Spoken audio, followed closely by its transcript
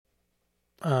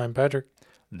I'm Patrick.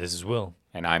 This is Will.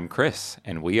 And I'm Chris,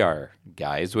 and we are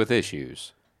Guys with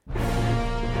Issues.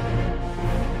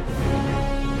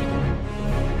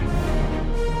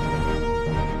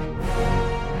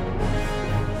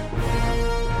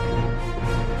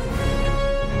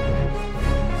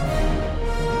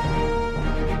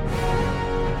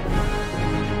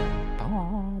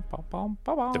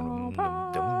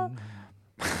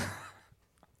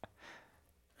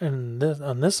 And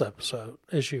on this episode,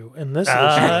 issue,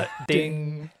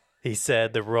 Ding. He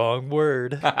said the wrong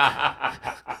word. I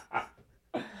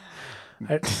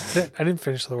didn't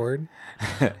finish the word.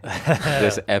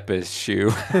 This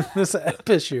issue. This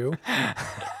issue.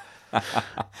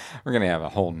 We're going to have a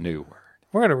whole new word.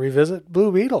 We're going to revisit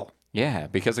Blue Beetle. Yeah,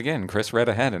 because again, Chris read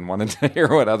ahead and wanted to hear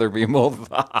what other people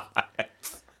thought.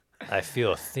 I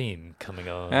feel a theme coming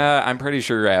on. I'm pretty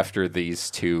sure after these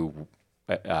 2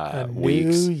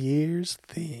 weeks. New Year's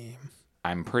theme.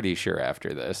 I'm pretty sure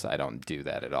after this, I don't do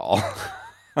that at all.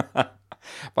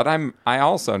 But I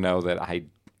also know that I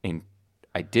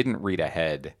didn't read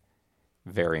ahead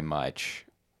very much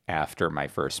after my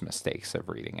first mistakes of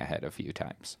reading ahead a few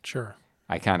times. Sure.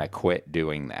 I kind of quit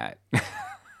doing that.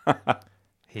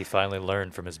 He finally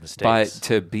learned from his mistakes. But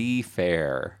to be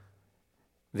fair,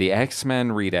 the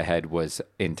X-Men read ahead was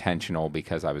intentional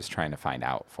because I was trying to find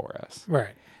out for us.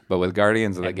 Right. But with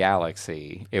Guardians of the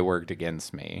Galaxy, it worked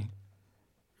against me.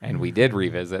 And we did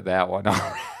revisit that one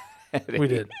already. We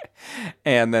did.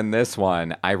 And then this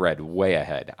one, I read way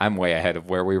ahead. I'm way ahead of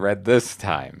where we read this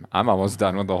time. I'm almost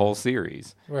done with the whole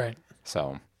series. Right.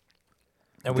 So.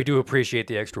 And we do appreciate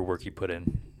the extra work you put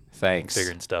in. Thanks.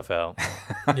 Figuring stuff out.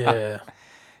 Yeah.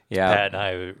 Yeah. Pat and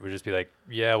I would just be like,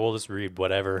 yeah, we'll just read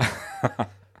whatever.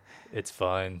 It's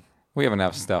fine. We have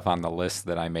enough stuff on the list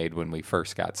that I made when we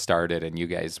first got started, and you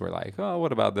guys were like, oh,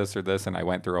 what about this or this? And I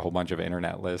went through a whole bunch of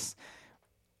internet lists.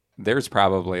 There's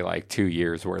probably like 2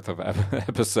 years worth of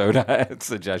episode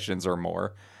suggestions or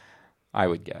more, I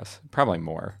would guess. Probably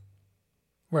more.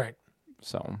 Right.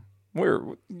 So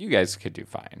you guys could do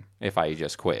fine if I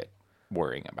just quit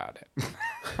worrying about it.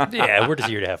 Yeah, we're just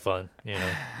here to have fun, you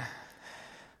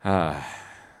know.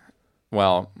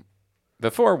 Well,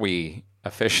 before we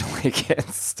officially get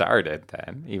started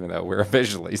then, even though we're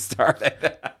officially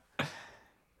started,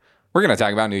 we're going to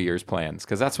talk about New Year's plans,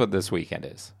 because that's what this weekend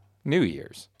is. New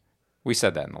Year's. We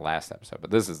said that in the last episode,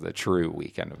 but this is the true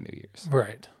weekend of New Year's.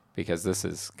 Right. Because this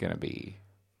is going to be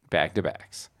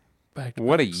back-to-backs. Back-to-backs.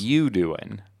 What are you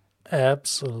doing?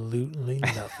 Absolutely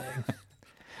nothing.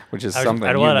 Which is something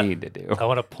you need to do. I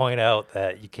want to point out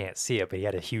that you can't see it, but he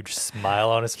had a huge smile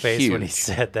on his face when he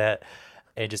said that,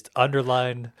 and just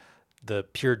underlined the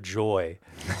pure joy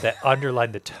that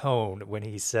underlined the tone when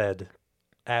he said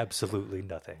absolutely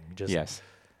nothing. Yes.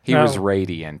 He was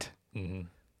radiant. Mm-hmm.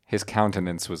 His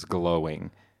countenance was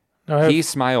glowing. He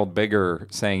smiled bigger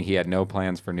saying he had no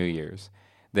plans for New Year's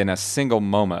than a single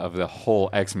moment of the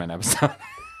whole X-Men episode.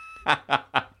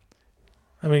 I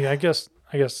mean, I guess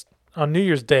on New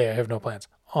Year's Day, I have no plans.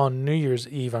 On New Year's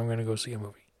Eve, I'm going to go see a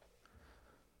movie.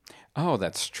 Oh,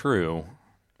 that's true.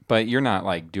 But you're not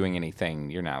like doing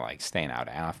anything. You're not like staying out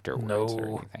afterwards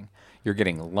or anything. You're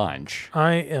getting lunch.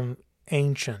 I am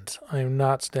ancient. I am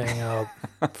not staying out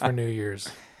for New Year's.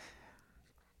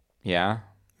 Yeah?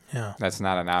 Yeah. That's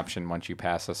not an option once you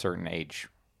pass a certain age.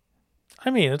 I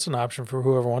mean, it's an option for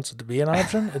whoever wants it to be an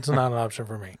option. It's not an option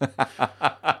for me.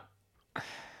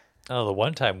 Oh, the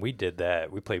one time we did that,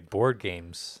 we played board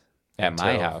games at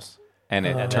my house. And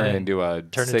it turned into a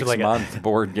 6-month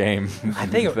board game I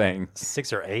think thing.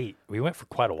 6 or 8. We went for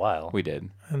quite a while. We did.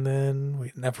 And then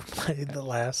we never played the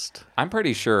last. I'm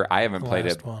pretty sure I haven't played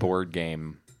a board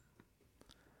game.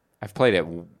 I've played it,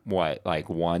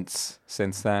 once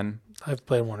since then? I've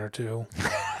played 1 or 2.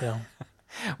 Yeah.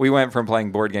 We went from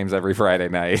playing board games every Friday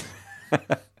night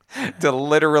to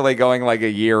literally going like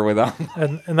a year without.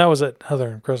 And that was at Heather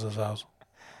and Chris's house.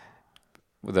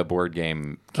 The board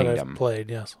game That kingdom. I've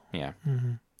played, yes. Yeah.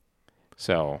 Mm-hmm.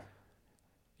 So,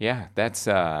 yeah, that's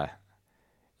having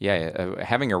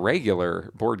a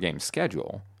regular board game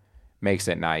schedule makes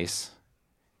it nice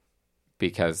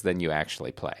because then you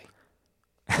actually play.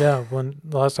 Yeah, when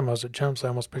the last time I was at Chumps, I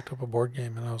almost picked up a board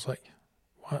game, and I was like,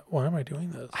 why am I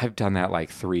doing this? I've done that like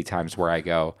 3 times where I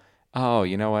go, oh,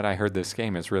 you know what? I heard this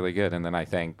game is really good. And then I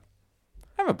think,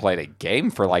 I haven't played a game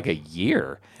for like a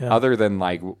year. Yeah. Other than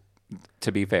like,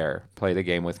 to be fair, played a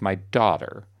game with my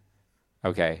daughter.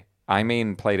 Okay. I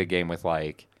mean, played a game with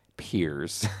like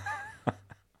peers.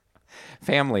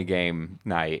 Family game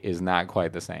night is not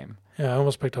quite the same. Yeah, I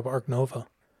almost picked up Ark Nova.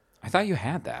 I thought you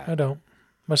had that. I don't.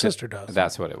 My sister does.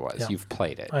 That's what it was. Yeah. You've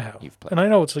played it. I have. You've played and I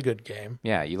know it's a good game.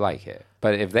 Yeah, you like it.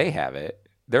 But if they have it,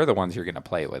 they're the ones you're going to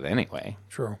play with anyway.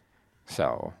 True.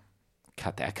 So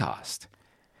cut that cost.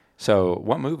 So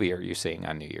what movie are you seeing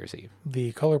on New Year's Eve?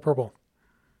 The Color Purple.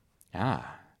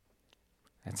 Ah,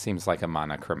 that seems like a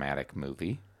monochromatic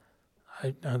movie.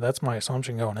 That's my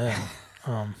assumption going in.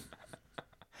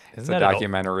 It's a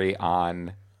documentary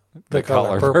on The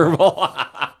color Color purple.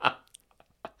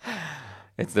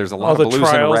 There's a lot of blues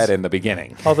and red in the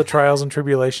beginning. All the trials and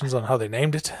tribulations on how they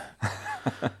named it.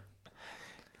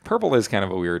 Purple is kind of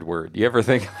a weird word. You ever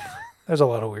think There's a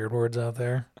lot of weird words out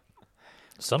there.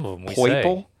 Some of them we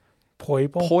poiple? say.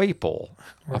 Poiple? Poiple.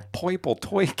 A poiple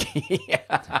toy key.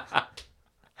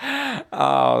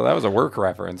 Oh, that was a work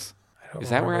reference. Is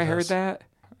that where I heard that?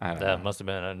 I don't know. That must have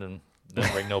been. I didn't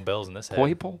ring no bells in this head.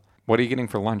 Poiple? What are you getting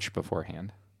for lunch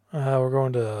beforehand? We're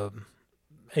going to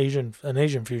an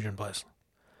Asian fusion place.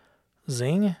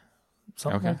 Zing?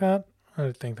 Something like that?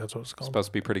 I think that's what it's called. Supposed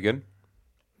to be pretty good?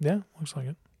 Yeah, looks like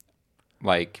it.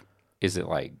 Like, is it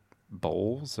like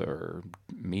bowls or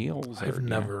meals? I've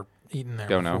never eaten there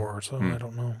Don't know. before, so I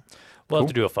don't know. We'll have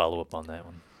to do a follow-up on that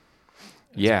one.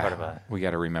 Yeah, we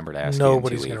got to remember to ask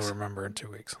Nobody's you in 2 going weeks. to remember in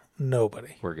 2 weeks.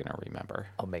 Nobody. We're going to remember.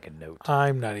 I'll make a note.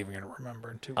 I'm not even going to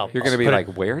remember in 2 weeks. You're going to be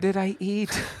like, where did I eat?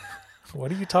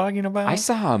 What are you talking about? I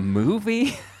saw a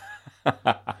movie.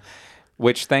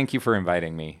 Which, thank you for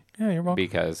inviting me. Yeah, you're welcome.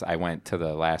 Because I went to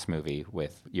the last movie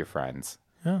with your friends.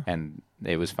 Yeah. And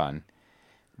it was fun.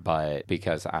 But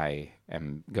because I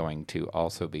am going to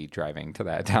also be driving to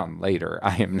that town later,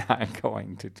 I am not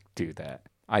going to do that.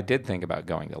 I did think about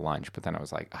going to lunch, but then I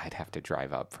was like, I'd have to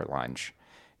drive up for lunch,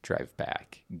 drive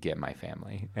back, get my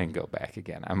family, and go back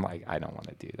again. I'm like, I don't want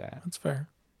to do that. That's fair.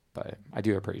 But I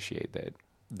do appreciate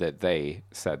that they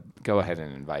said, go ahead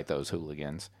and invite those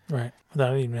hooligans. Right.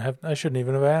 I shouldn't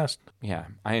even have asked. Yeah,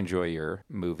 I enjoy your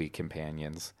movie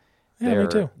companions. Yeah, me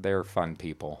too. They're fun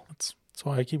people. That's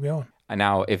why I keep going. And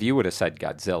now, if you would have said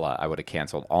Godzilla, I would have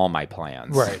canceled all my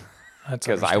plans. Right. That's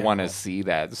Because I want to understandable. see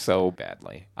that so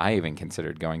badly. I even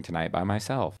considered going tonight by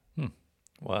myself.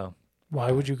 Wow.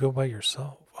 Why would you go by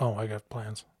yourself? Oh, I got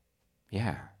plans.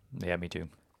 Yeah, Yeah, me too.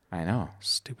 I know.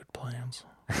 Stupid plans.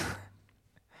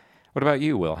 What about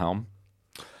you, Wilhelm?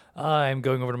 I'm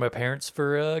going over to my parents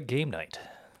for a game night.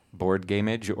 Board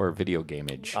gameage or video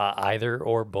gameage? Either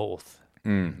or both.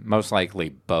 Most likely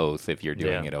both if you're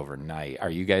doing Yeah. it overnight. Are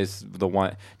you guys the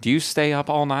one? Do you stay up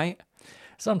all night?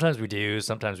 Sometimes we do.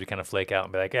 Sometimes we kind of flake out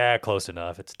and be like, close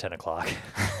enough. It's 10 o'clock.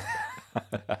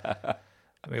 I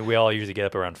mean, we all usually get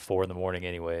up around 4 in the morning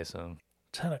anyway, so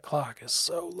 10 o'clock is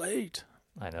so late.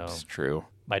 I know. It's true.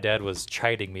 My dad was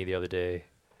chiding me the other day,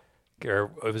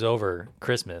 or it was over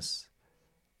Christmas.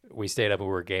 We stayed up and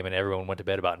we were gaming. Everyone went to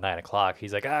bed about 9 o'clock.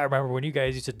 He's like, I remember when you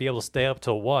guys used to be able to stay up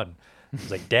till 1. I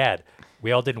was like, Dad,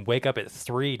 we all didn't wake up at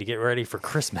 3 to get ready for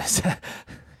Christmas.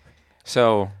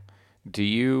 So, do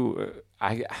you?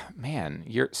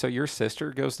 Your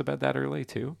sister goes to bed that early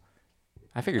too?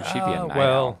 I figured she'd be a night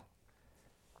owl.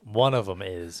 One of them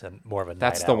is more of a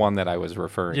That's night the owl. one that I was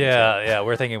referring to. Yeah,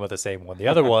 we're thinking about the same one. The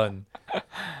other one,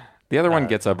 The other one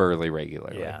gets up early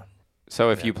regularly. yeah. So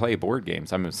if you play board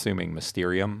games, I'm assuming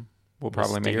Mysterium will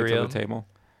probably make it to the Mysterium.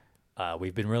 table.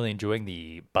 We've been really enjoying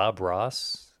the Bob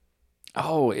Ross.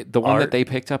 Oh, the one that Art. they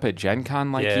picked up at Gen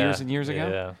Con Yeah, years and years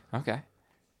ago? Yeah, Okay.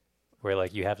 where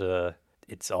like you have to,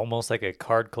 it's almost like a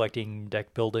card collecting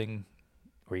deck building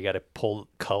where you got to pull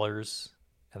colors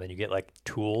and then you get like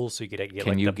tools. So you get Can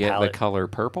like you the get palette. the color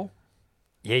purple?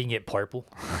 Yeah, you can get purple.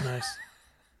 Nice.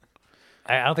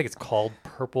 I don't think it's called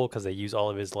purple because they use all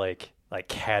of his like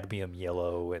cadmium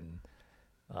yellow and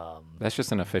That's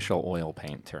just an official oil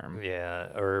paint term. yeah,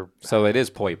 or So it is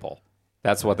poiple.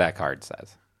 That's what that card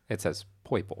says. It says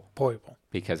poiple Poiple.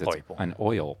 because it's Poiple. an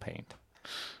oil paint.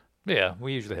 yeah,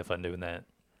 we usually have fun doing that.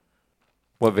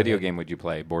 What video game would you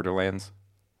play? Borderlands?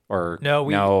 Or No,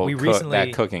 we recently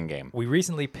that cooking game, We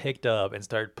recently picked up and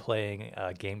started playing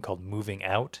a game called Moving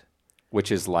Out,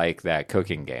 which is like that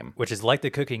cooking game. which is like the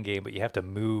cooking game, but you have to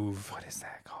move. What is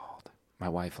that called? My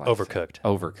wife likes Overcooked. it.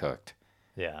 Overcooked.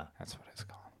 Yeah, That's what it's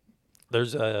called.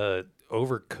 there's a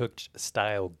Overcooked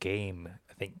style game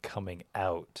I think coming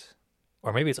out,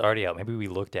 or maybe it's already out. Maybe we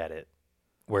looked at it,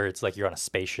 where it's like you're on a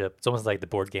spaceship. It's almost like the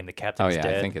board game The Oh Captain's yeah,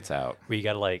 Dead. I think it's out. Where you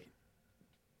got to like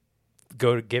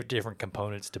go to get different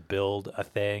components to build a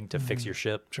thing to fix your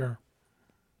ship. Sure.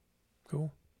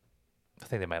 Cool. I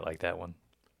think they might like that one.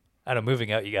 I know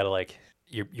moving out, you got to like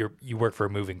you work for a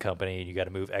moving company and you got to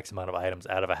move X amount of items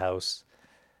out of a house,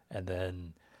 and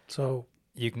then So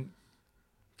you can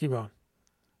keep going.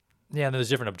 yeah. And there's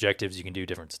different objectives. You can do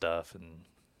different stuff, and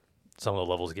some of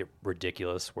the levels get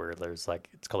ridiculous. Where there's like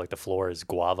it's called like the floor is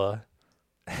guava.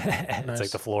 It's Nice.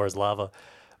 like the floor is lava,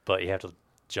 but you have to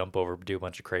jump over, do a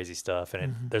bunch of crazy stuff,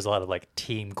 and there's a lot of like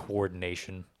team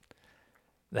coordination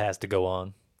that has to go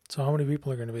on. So how many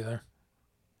people are going to be there?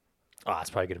 Oh, it's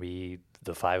probably going to be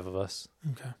the 5 of us.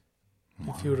 Okay.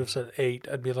 If you would have said 8,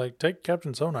 I'd be like, take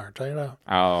Captain Sonar, try it out.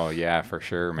 Oh, yeah, for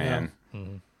sure, man. Yeah.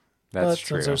 Mm-hmm. That's but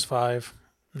true. Since there's 5,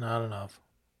 not enough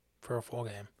for a full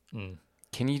game. Mm.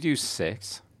 Can you do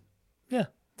 6? Yeah.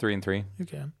 3 and 3? You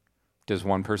can. Does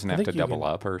one person I have think to you double can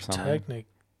up or something?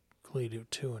 Technically do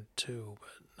 2 and 2,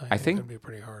 but I think it'd be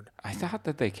pretty hard. I thought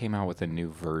that they came out with a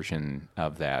new version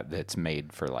of that's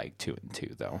made for like 2 and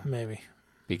 2, though. Maybe.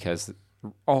 Because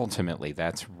ultimately,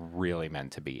 that's really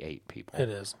meant to be 8 people. It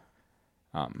is.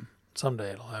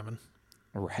 Someday it'll happen.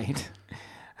 Right?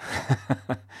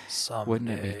 Someday. Wouldn't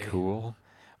it be cool?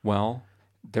 Well,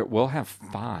 we'll have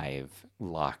 5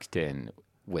 locked in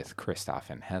with Christoph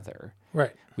and Heather.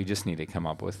 Right. We just need to come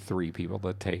up with 3 people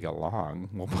to take along.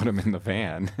 We'll put them in the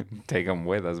van, take them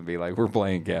with us, and be like, we're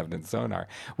playing Captain Sonar.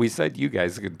 We said you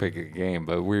guys could pick a game,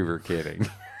 but we were kidding.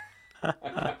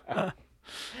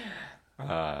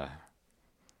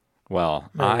 Well,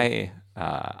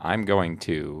 I'm going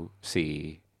to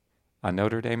see a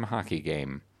Notre Dame hockey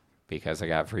game because I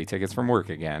got free tickets from work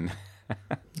again.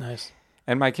 Nice.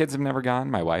 And my kids have never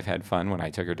gone. My wife had fun when I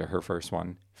took her to her first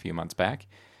one a few months back.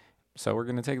 So we're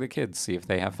going to take the kids, see if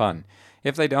they have fun.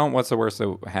 If they don't, what's the worst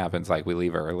that happens? Like we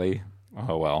leave early?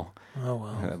 Oh, well. Oh,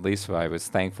 well. At least I was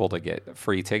thankful to get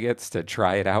free tickets to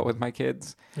try it out with my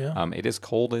kids. Yeah. It is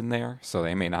cold in there, so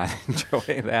they may not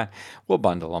enjoy that. We'll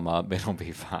bundle them up. It'll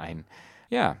be fine.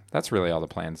 Yeah, that's really all the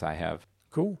plans I have.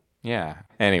 Cool. Yeah.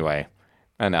 Anyway,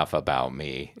 enough about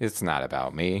me. It's not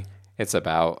about me. It's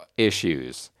about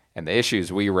issues. And the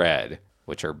issues we read,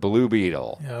 which are Blue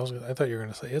Beetle. Yeah, I thought you were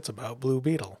going to say it's about Blue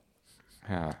Beetle.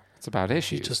 Yeah, it's about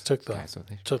issues. You just took the long way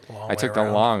I took the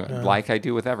around. long, Yeah. like I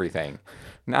do with everything.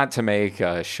 Not to make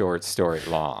a short story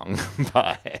long,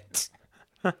 but it's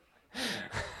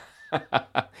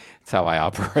how I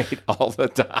operate all the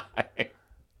time.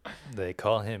 They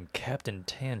call him Captain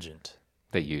Tangent.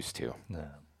 They used to. No.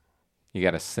 You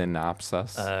got a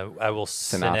synopsis? I will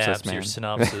Synopsis, synapse your man.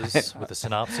 synopsis with a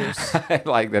synopsis. I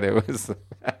like that it was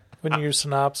When you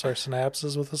synopse our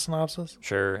synapses with a synopsis?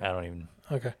 Sure, I don't even.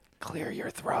 Okay. clear your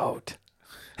throat.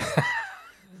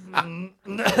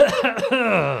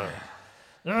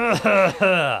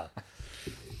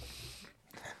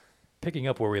 Picking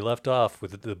up where we left off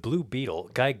with the Blue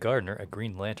Beetle, Guy Gardner, a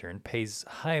Green Lantern, pays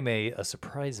Jaime a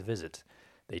surprise visit.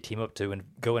 They team up to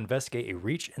go investigate a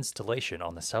Reach installation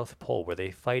on the South Pole where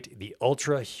they fight the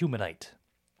Ultra Humanite.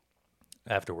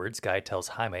 Afterwards, Guy tells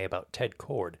Jaime about Ted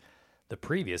Cord, the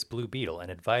previous Blue Beetle, and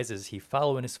advises he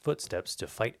follow in his footsteps to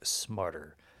fight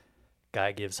smarter.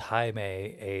 Guy gives Jaime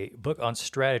a book on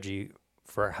strategy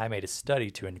for Jaime to study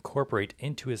to incorporate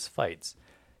into his fights.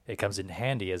 It comes in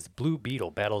handy as Blue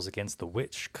Beetle battles against the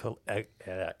witch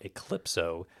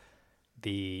Eclipso,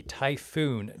 the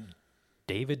Typhoon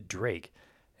David Drake,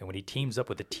 and when he teams up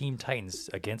with the Teen Titans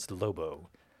against Lobo.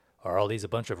 Are all these a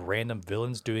bunch of random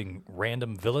villains doing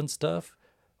random villain stuff?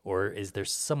 Or is there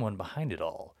someone behind it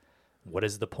all? What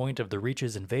is the point of the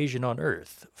Reach's invasion on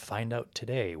Earth? Find out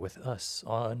today with us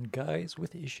on Guys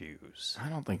with Issues. I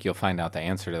don't think you'll find out the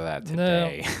answer to that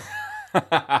today. No.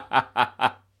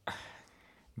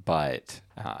 But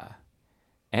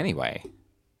anyway,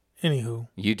 Anywho.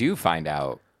 you do find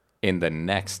out in the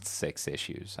next 6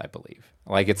 issues, I believe.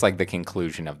 Like it's like the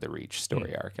conclusion of the Reach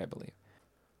story arc, I believe.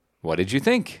 What did you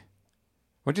think?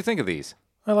 What did you think of these?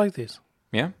 I like these.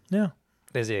 Yeah? Yeah.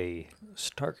 There's a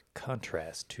stark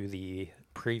contrast to the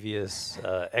previous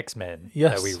X-Men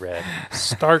Yes. that we read.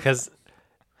 Stark. Because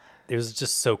it was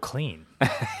just so clean.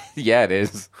 Yeah, it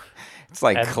is. It's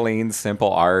like And- clean,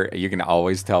 simple art. You can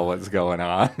always tell what's going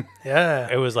on. Yeah.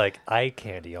 It was like eye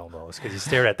candy almost because you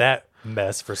stared at that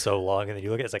mess for so long and then you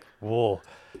look at it, it's like, whoa,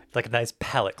 it's like a nice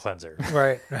palate cleanser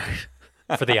Right.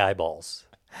 for the eyeballs.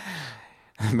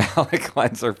 Palate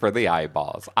cleanser for the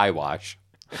eyeballs. Eye wash.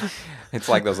 It's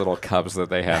like those little cups that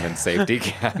they have in safety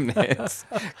cabinets.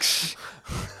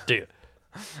 Dude,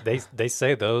 they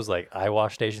say those like eye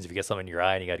wash stations, if you get something in your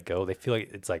eye and you got to go, they feel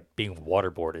like it's like being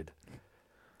waterboarded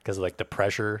because of like the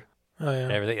pressure Oh, and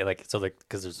yeah. everything. Like, so like,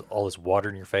 because there's all this water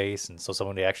in your face. And so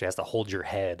somebody actually has to hold your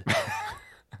head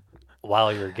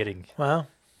while you're getting. Wow.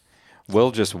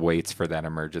 Will just waits for that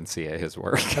emergency at his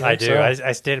work. I do. so.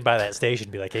 I stand by that station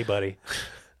and be like, hey, buddy,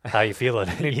 how you feeling?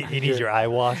 you need your eye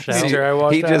washed out? Need your eye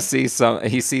washed He out? just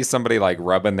sees somebody like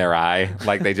rubbing their eye,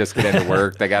 like they just get into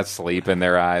work, they got sleep in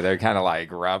their eye, they're kind of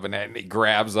like rubbing it, and he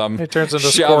grabs them. It turns into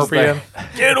shoves Scorpion.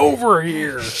 Get over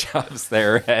here. shoves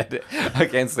their head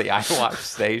against the eye wash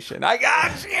station. I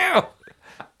got you.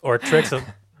 Or tricks them.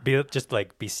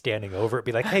 be standing over it,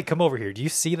 be like, hey, come over here. Do you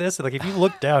see this? Like, if you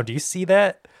look down, do you see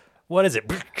that? What is it?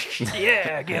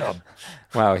 Yeah, get him.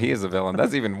 Wow, he is a villain.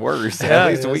 That's even worse. Yeah, At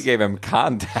least he we is. gave him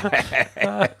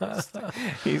context.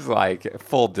 He's like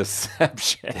full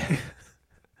deception.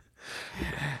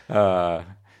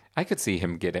 I could see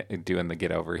him doing the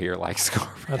get over here like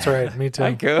Scorpion. That's right. Me too.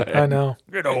 I could. I know.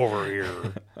 Get over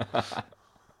here.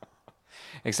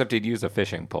 Except he'd use a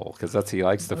fishing pole because he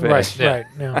likes to fish. Right.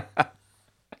 Yeah.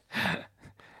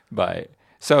 But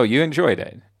so you enjoyed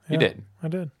it. You Yeah, did. I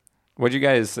did. What'd you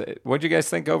guys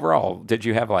think overall? Did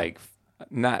you have like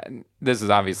not this is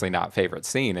obviously not favorite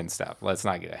scene and stuff. Let's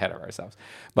not get ahead of ourselves.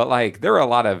 But like there were a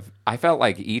lot of I felt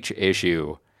like each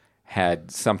issue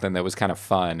had something that was kind of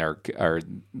fun or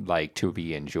like to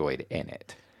be enjoyed in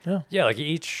it. Yeah, like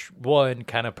each one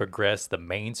kind of progressed the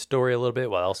main story a little bit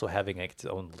while also having like, its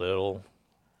own little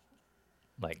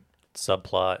like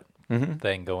subplot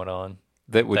thing going on.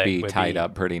 That would be tied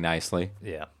up pretty nicely.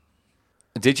 Yeah.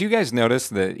 Did you guys notice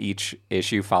that each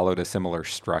issue followed a similar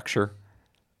structure?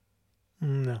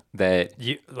 No. That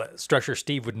Structure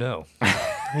Steve would know.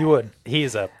 You would. He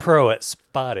is a pro at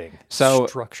spotting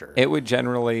structure. It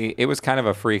was kind of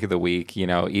a freak of the week. You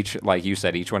know, each, like you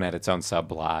said, each one had its own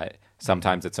subplot,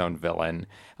 sometimes its own villain.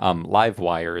 Live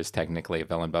Wire is technically a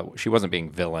villain, but she wasn't being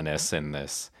villainous in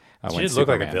this. She didn't look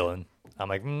like a villain. I'm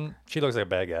like, she looks like a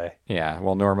bad guy. Yeah,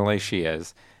 well, normally she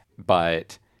is.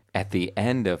 But at the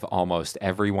end of almost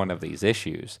every one of these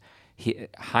issues,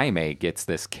 Jaime gets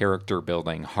this character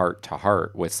building heart to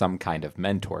heart with some kind of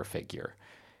mentor figure.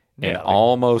 In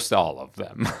almost all of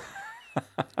them.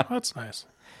 Oh, that's nice.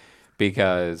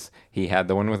 Because he had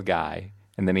the one with Guy,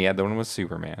 and then he had the one with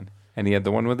Superman, and he had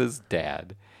the one with his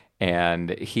dad,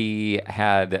 and he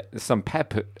had some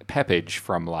peppage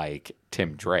from like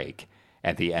Tim Drake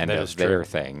at the end of their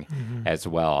thing as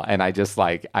well. And I just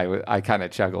like I kind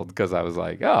of chuckled because I was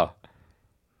like, oh,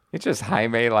 it's just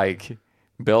Jaime like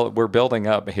we're building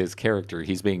up his character.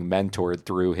 He's being mentored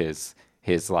through his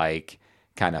like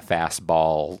kind of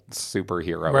fastball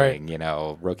superheroing, right. You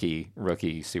know, rookie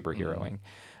superheroing,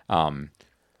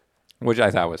 which I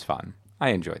thought was fun. I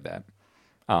enjoyed that.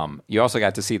 You also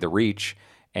got to see the Reach,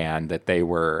 and that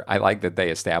I like that they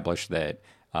established that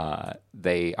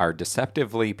they are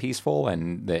deceptively peaceful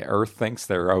and the Earth thinks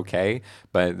they're okay,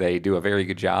 but they do a very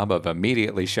good job of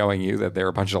immediately showing you that they're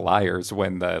a bunch of liars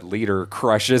when the leader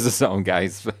crushes his own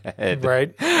guy's head.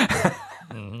 Right.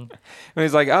 And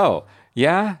he's like, oh,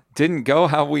 yeah, didn't go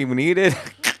how we needed.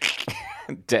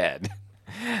 Dead.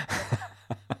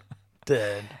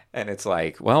 Dead. And it's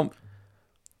like, well,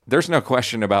 there's no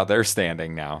question about their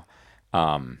standing now.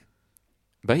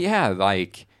 But yeah,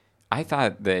 like I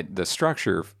thought that the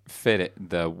structure fit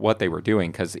what they were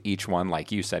doing because each one,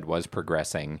 like you said, was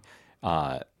progressing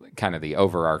kind of the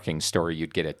overarching story.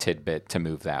 You'd get a tidbit to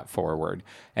move that forward.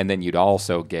 And then you'd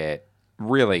also get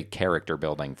really character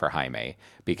building for Jaime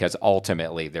because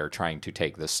ultimately they're trying to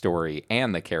take the story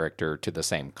and the character to the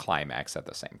same climax at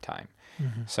the same time.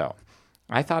 Mm-hmm. So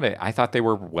I thought they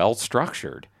were well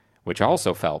structured, which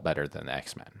also felt better than the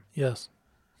X-Men. Yes.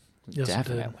 Yes,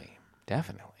 Definitely.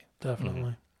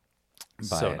 Definitely. But,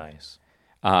 so nice.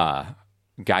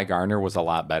 Guy Gardner was a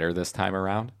lot better this time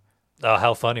around. Oh,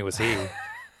 how funny was he?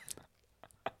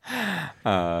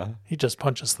 He just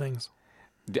punches things.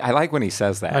 I like when he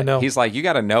says that. I know. He's like, you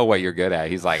got to know what you're good at.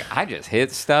 He's like, I just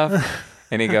hit stuff.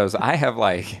 And he goes, I have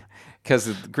like,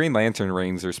 because Green Lantern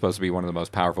rings are supposed to be one of the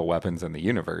most powerful weapons in the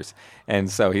universe. And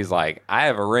so he's like, I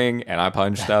have a ring and I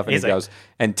punch stuff. And he goes,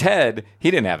 and Ted,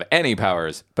 he didn't have any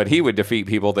powers, but he would defeat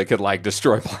people that could like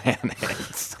destroy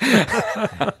planets.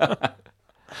 Yeah,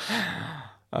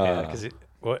 because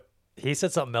he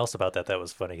said something else about that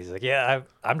was funny. He's like, yeah,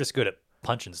 I'm just good at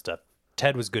punching stuff.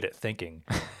 Ted was good at thinking.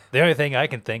 The only thing I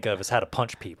can think of is how to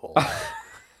punch people.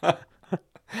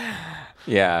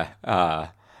 Yeah.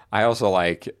 I also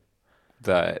like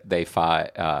they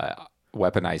fought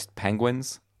weaponized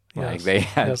penguins. Yes. Like they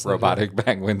had robotic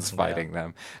penguins fighting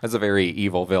them. That's a very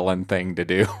evil villain thing to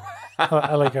do.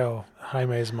 I like how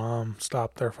Jaime's mom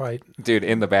stopped their fight. Dude,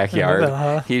 in the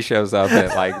backyard, he shows up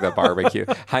at like the barbecue.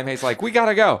 Jaime's like, we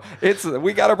gotta go.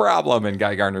 We got a problem. And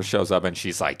Guy Gardner shows up and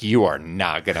she's like, you are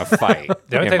not gonna fight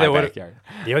The only thing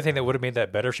that would have made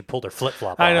that better if she pulled her flip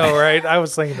flop on. I know, right? I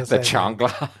was thinking the same thing.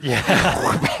 Chongla.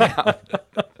 Yeah.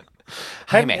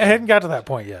 I hadn't got to that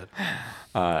point yet.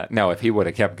 No, if he would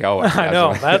have kept going. I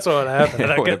know. That's what happened.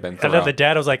 It would have been And then the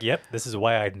dad was like, yep, this is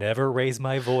why I never raise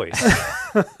my voice.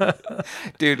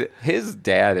 Dude, his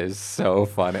dad is so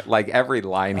funny. Like every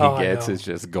line he gets is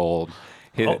just gold.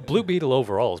 Blue Beetle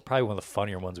overall is probably one of the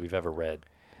funnier ones we've ever read.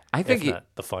 I think if not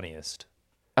the funniest.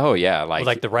 Oh yeah, Well,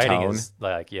 like the writing tone. is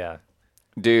like, yeah.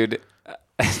 Dude,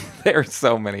 there are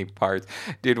so many parts.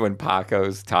 Dude, when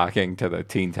Paco's talking to the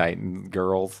Teen Titan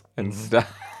girls and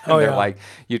stuff, and Oh, they're yeah. like,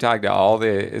 you talk to all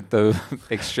the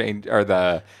exchange or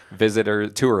the visitor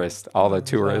tourists, all the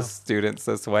tourist students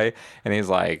this way, and he's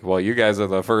like, well, you guys are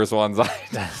the first ones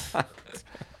I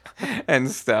and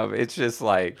stuff. It's just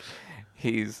like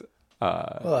he's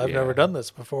Well, I've never done this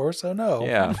before, so no.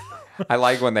 yeah. I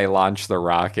like when they launch the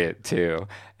rocket too,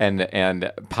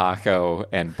 and Paco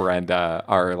and Brenda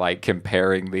are like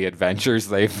comparing the adventures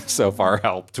they've so far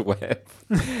helped with,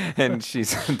 and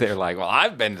they're like, "Well,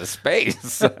 I've been to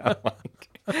space,"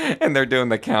 and they're doing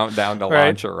the countdown to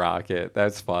launch a rocket.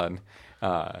 That's fun.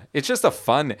 It's just a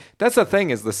fun. That's the thing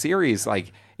is the series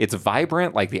like it's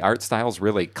vibrant, like the art style's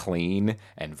really clean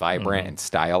and vibrant and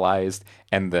stylized,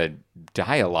 and the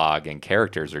dialogue and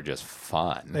characters are just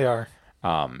fun. They are.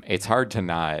 It's hard to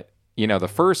not, the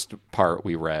first part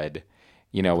we read,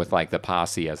 with like the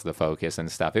posse as the focus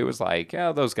and stuff, it was like,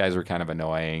 oh, those guys are kind of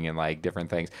annoying and like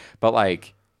different things. But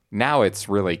like now it's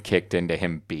really kicked into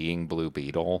him being Blue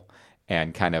Beetle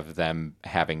and kind of them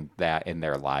having that in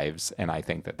their lives. And I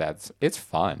think it's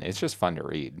fun. It's just fun to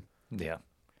read. Yeah.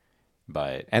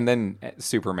 And then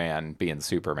Superman being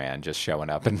Superman, just showing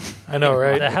up and I know,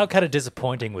 right? How kind of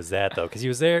disappointing was that though? Because he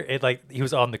was there, he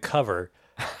was on the cover.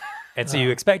 And so you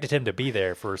expected him to be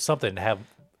there for something to have,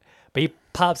 but he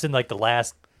pops in like the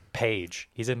last page.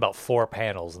 He's in about 4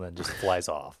 panels and then just flies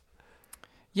off.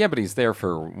 Yeah, but he's there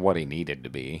for what he needed to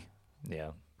be.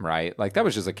 Yeah. Right? Like that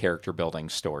was just a character building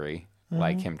story,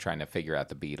 like him trying to figure out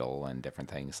the beetle and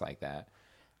different things like that.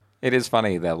 It is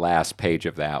funny, the last page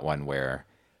of that one where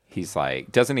he's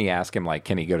like, doesn't he ask him like,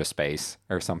 can he go to space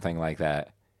or something like that?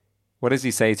 What does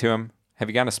he say to him? Have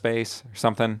you gone to space or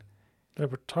something? They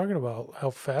were talking about how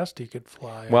fast he could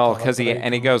fly. Well, because he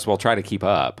goes, well, try to keep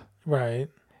up. Right.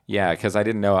 Yeah, because I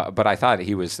didn't know, but I thought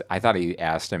he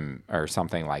asked him or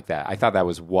something like that. I thought that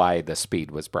was why the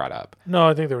speed was brought up. No,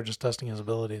 I think they were just testing his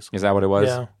abilities. Is that what it was?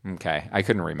 Yeah. Okay. I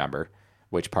couldn't remember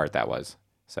which part that was.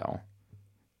 So,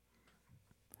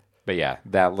 but yeah,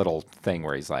 that little thing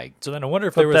where he's like, So then I wonder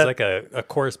if there was like a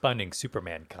corresponding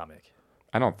Superman comic.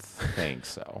 I don't think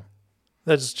so.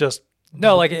 That's just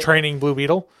No, like training Blue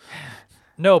Beetle.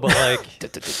 No, but like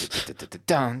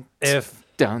if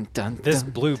Dun, this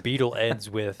Blue Beetle ends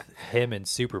with him and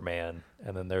Superman,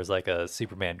 and then there's like a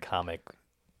Superman comic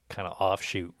kind of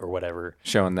offshoot or whatever,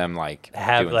 showing them like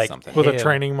have doing like something With him. a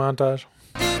training montage.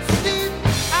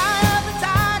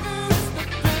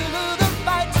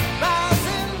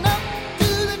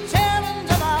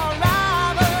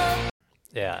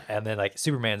 Yeah, and then like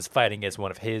Superman's fighting against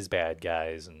one of his bad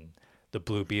guys, and the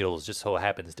Blue Beetle just so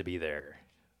happens to be there.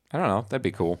 I don't know. That'd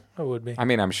be cool. That would be. I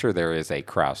mean, I'm sure there is a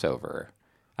crossover.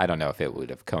 I don't know if it would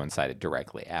have coincided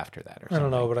directly after that or something. I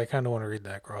don't know, but I kind of want to read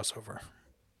that crossover.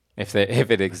 If it If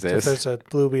exists. there's a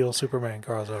Blue Beetle Superman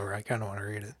crossover, I kind of want to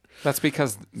read it. That's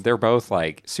because they're both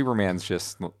like, Superman's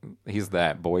just, he's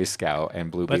that Boy Scout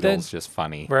and Blue But Beetle's just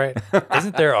funny. Right.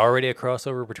 Isn't there already a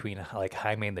crossover between like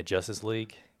Jaime and the Justice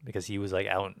League because he was like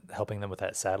out helping them with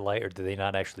that satellite, or did they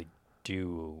not actually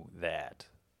do that?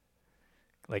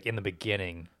 Like in the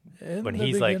beginning, when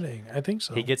he's beginning, I think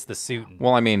so. he gets the suit. And,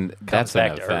 Well, I mean, that's an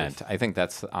back to event. Earth. I think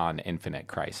that's on Infinite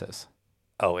Crisis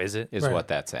oh, is it? is Right. what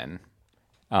that's in.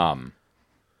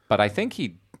 But I think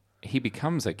he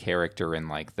becomes a character in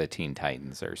like the Teen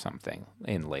Titans or something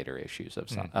in later issues of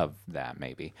of that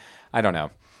maybe. I don't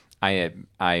know. I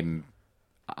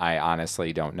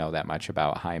honestly don't know that much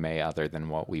about Jaime other than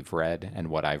what we've read and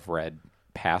what I've read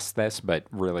past this, but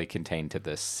really contained to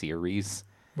this series.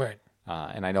 Right.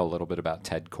 And I know a little bit about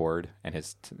Ted Cord and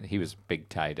he was big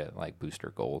tie to like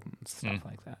Booster Gold and stuff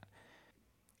like that.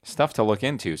 Stuff to look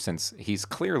into since he's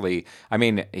clearly. I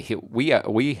mean,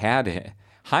 we had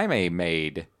Jaime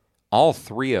made all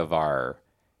 3 of our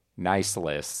nice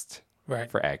list Right.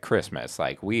 for at Christmas.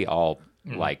 Like we all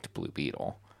liked Blue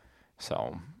Beetle,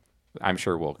 so I'm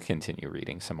sure we'll continue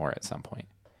reading some more at some point.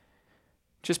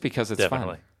 Just because it's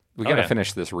Definitely. fun. We got to yeah.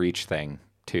 finish this Reach thing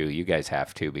too. You guys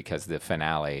have to, because the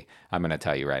finale, I'm going to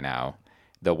tell you right now,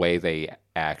 the way they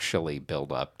actually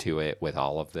build up to it with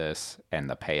all of this and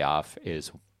the payoff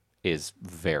is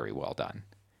very well done.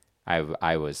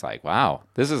 I was like, wow,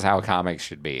 this is how comics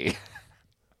should be.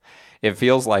 It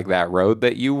feels like that road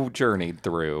that you journeyed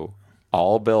through,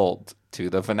 all built to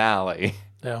the finale.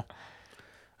 Yeah.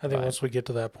 I think once we get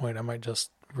to that point, I might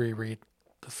just reread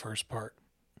the first part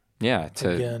Yeah,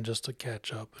 again just to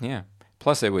catch up. yeah.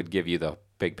 Plus, it would give you the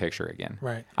big picture again.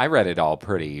 Right. I read it all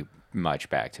pretty much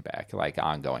back to back, like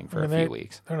ongoing for a few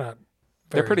weeks. They're not.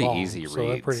 They're very pretty long, easy so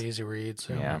they're reads. pretty easy reads.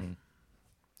 Yeah.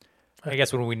 I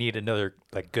guess when we need another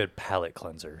like good palate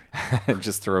cleanser,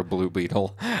 Just throw Blue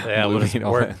Beetle. yeah, Blue we'll just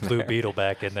Beetle work in Blue there. Beetle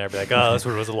back in there. Be like, oh, this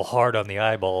one was a little hard on the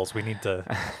eyeballs. We need to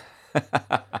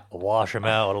wash them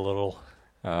out a little.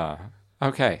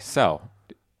 Okay, so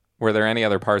were there any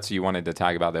other parts you wanted to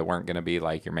talk about that weren't going to be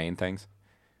like your main things?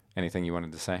 Anything you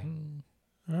wanted to say?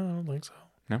 I don't think so.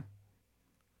 No?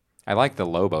 I like the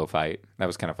Lobo fight. That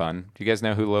was kind of fun. Do you guys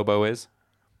know who Lobo is?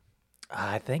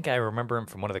 I think I remember him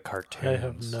from one of the cartoons. I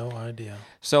have no idea.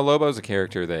 So Lobo's a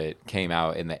character that came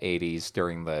out in the 80s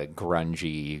during the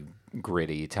grungy,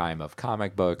 gritty time of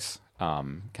comic books.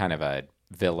 Kind of a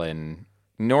villain,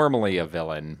 normally a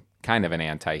villain, kind of an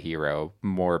anti-hero,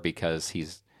 more because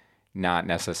he's not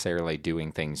necessarily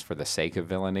doing things for the sake of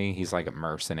villainy. He's like a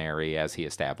mercenary, as he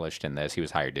established in this. He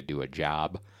was hired to do a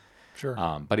job. Sure.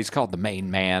 But he's called the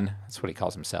Main Man. That's what he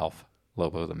calls himself,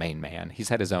 Lobo the Main Man. He's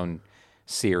had his own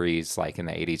series, like in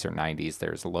the 80s or 90s.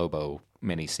 There's a Lobo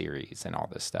miniseries and all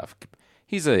this stuff.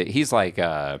 He's like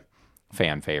a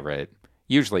fan favorite.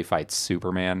 Usually fights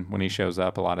Superman when he shows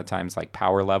up. A lot of times, like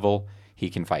power level, he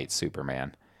can fight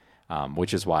Superman,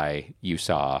 which is why you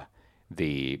saw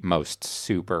the most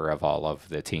super of all of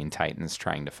the Teen Titans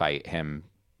trying to fight him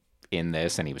in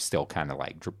this, and he was still kind of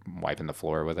like wiping the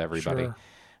floor with everybody. Sure.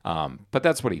 But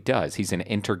that's what he does. He's an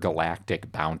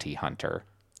intergalactic bounty hunter,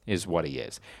 is what he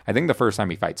is. I think the first time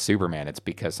he fights Superman, it's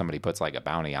because somebody puts like a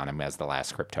bounty on him as the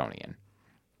last Kryptonian.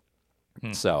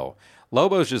 So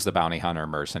Lobo's just a bounty hunter,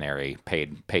 mercenary,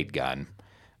 paid gun.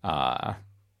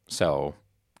 So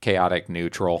chaotic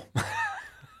neutral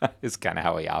is kind of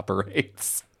how he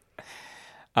operates.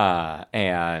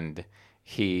 And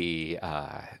he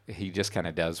just kind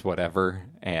of does whatever,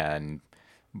 and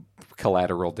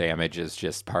collateral damage is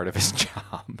just part of his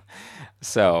job.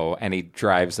 So, and he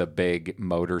drives a big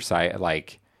motorcycle,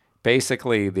 like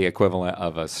basically the equivalent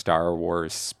of a Star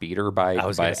Wars speeder bike,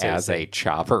 but as a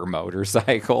chopper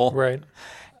motorcycle. Right.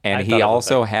 And he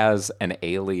also has an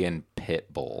alien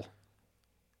pit bull.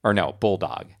 Or no,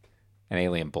 bulldog. An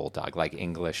alien bulldog, like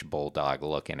English bulldog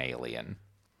looking alien.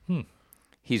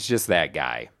 He's just that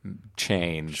guy.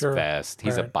 Chains, vest.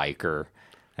 He's a biker.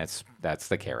 That's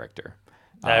the character.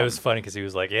 It was funny because he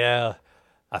was like, yeah,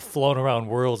 I've flown around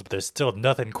worlds, but there's still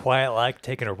nothing quite like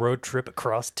taking a road trip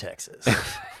across Texas.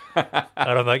 And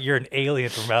I'm like, you're an alien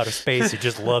from outer space who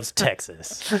just loves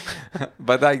Texas.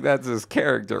 But like that's his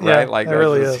character, right? Like that's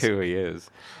really just who he is.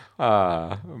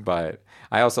 But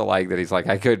I also like that he's like,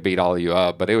 I could beat all of you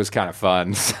up, but it was kind of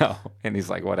fun. So, and he's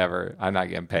like, whatever, I'm not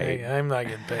getting paid. Hey, I'm not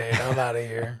getting paid. I'm out of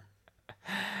here.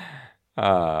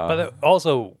 But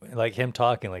also, like him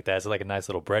talking like that is like a nice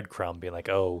little breadcrumb, being like,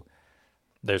 oh,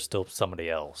 there's still somebody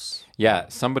else. Yeah,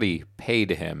 somebody paid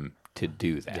him to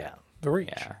do that. Yeah. The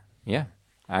Reach. Yeah.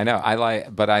 I know. I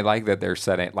like that they're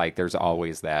setting, like there's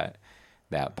always that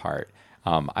part.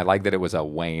 I like that it was a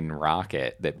Wayne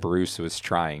rocket that Bruce was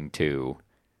trying to,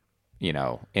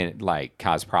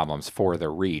 cause problems for the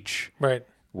Reach. Right.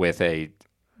 With a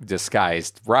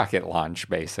disguised rocket launch,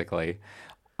 basically.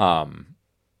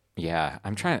 Yeah,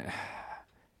 I'm trying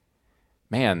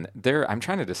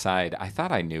to decide. I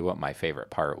thought I knew what my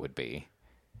favorite part would be.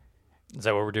 Is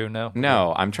that what we're doing now?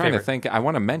 No, I'm trying to think. I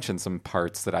want to mention some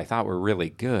parts that I thought were really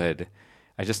good.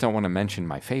 I just don't want to mention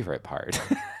my favorite part.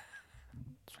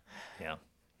 Yeah.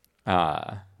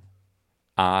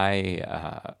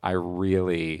 I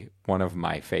really, one of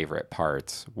my favorite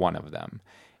parts, one of them,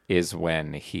 is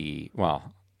when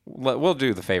we'll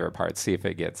do the favorite part, see if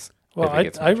it gets. Well,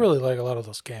 I really like a lot of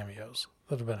those cameos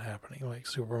that have been happening, like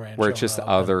Superman. Where it's just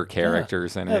other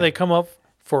characters in it. Yeah, they come up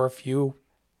for a few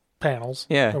panels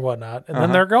or whatnot, and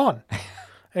then they're gone.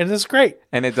 And it's great.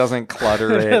 And it doesn't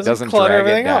clutter it. It doesn't clutter drag it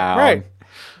everything down. up. Right.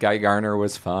 Guy Garner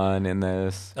was fun in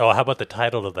this. Oh, how about the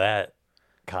title of that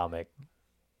comic?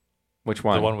 Which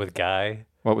one? The one with Guy.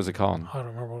 What was it called? I don't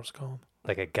remember what it's called.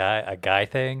 Like a guy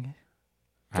thing?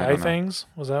 Guy Things?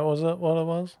 Was that what it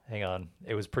was? Hang on.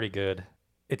 It was pretty good.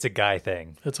 It's a guy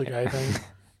thing. It's a guy thing.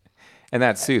 And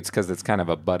that suits because it's kind of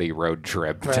a buddy road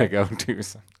trip to go do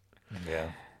something.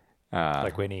 Yeah.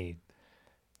 Like when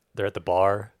they're at the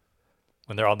bar,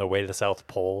 when they're on their way to the South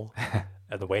Pole,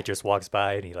 and the waitress walks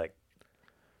by and he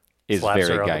slaps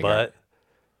her on the butt.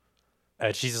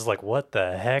 And she's just like, what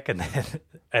the heck? And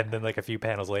then like a few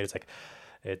panels later, it's like,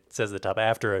 it says at the top,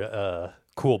 after a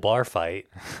cool bar fight.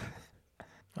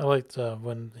 I liked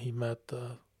when he met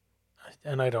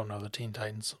and I don't know the Teen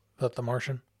Titans, but the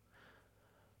Martian.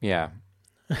 Yeah.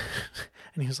 And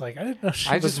he was like, I didn't know she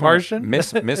was Martian.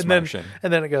 Miss Martian.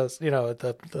 And then it goes,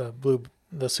 the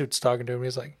suit's talking to him.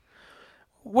 He's like,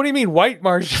 what do you mean white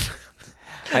Martian?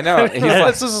 I know. He's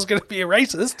like, this is going to be a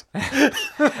racist.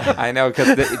 I know,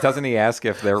 because doesn't he ask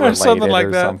if they're Or related something like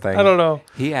or that. something? I don't know.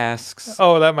 He asks.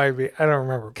 Oh, that might be. I don't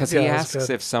remember. Because Yeah, he that's asks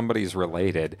good. if somebody's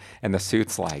related, and the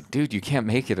suit's like, dude, you can't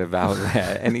make it about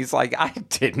that. And he's like, I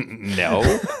didn't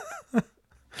know.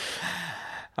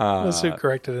 The suit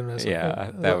corrected him.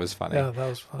 Yeah, that was funny. Yeah, that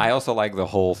was funny. I also like the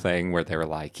whole thing where they were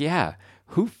like, yeah,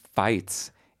 who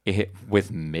fights it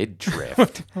with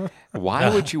midriff? Why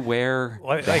would you wear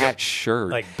that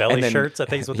shirt? Like belly shirts, I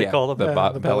think is what they call them.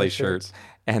 The belly shirts.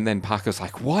 And then Paco's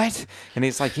like, what? And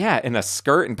he's like, yeah, in a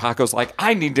skirt. And Paco's like,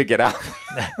 I need to get out.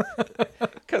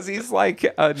 Because he's like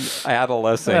an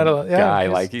adolescent guy.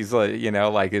 Like he's like,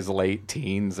 like his late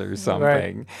teens or something.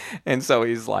 Right. And so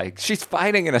he's like, she's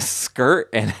fighting in a skirt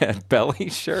and a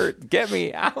belly shirt. Get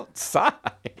me outside.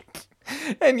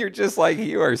 And you're just like,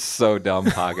 you are so dumb,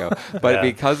 Paco. But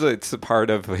because it's a part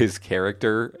of his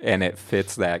character and it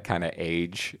fits that kind of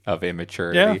age of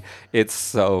immaturity, it's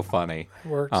so funny. It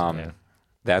works.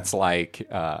 That's like,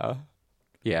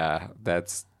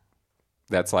 that's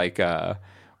like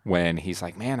when he's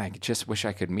like, man, I just wish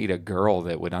I could meet a girl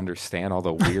that would understand all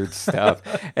the weird stuff.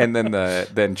 And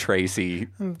then Tracy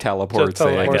teleports in,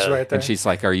 right there. and she's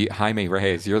like, are you Jaime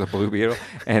Reyes? You're the Blue Beetle?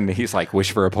 And he's like,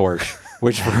 wish for a Porsche.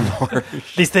 Wish for a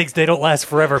Porsche. These things, they don't last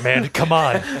forever, man. Come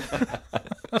on.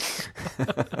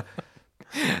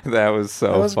 That was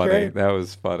so funny. Great. That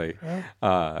was funny.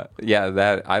 I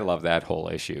love that whole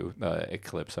issue, the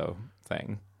Eclipso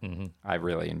thing. Mm-hmm. I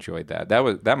really enjoyed that.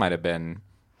 That might have been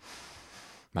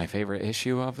my favorite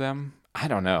issue of them. I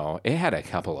don't know. It had a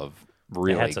couple of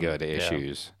really good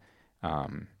issues.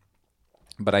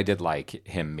 But I did like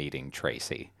him meeting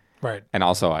Tracy. Right. And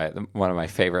also, one of my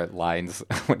favorite lines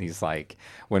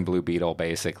when Blue Beetle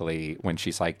basically, when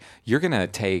she's like, you're going to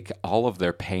take all of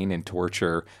their pain and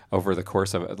torture over the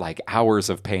course of, like, hours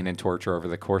of pain and torture over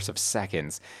the course of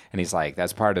seconds. And he's like,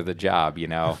 that's part of the job,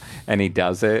 And he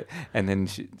does it. And then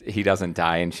he doesn't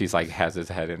die. And she's like, has his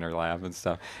head in her lap and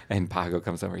stuff. And Paco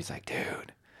comes over. He's like,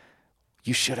 dude,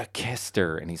 you should have kissed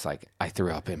her. And he's like, I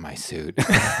threw up in my suit.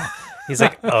 He's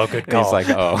like, oh, good call. He's like,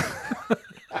 oh.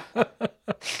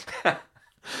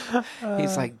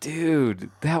 He's like, dude,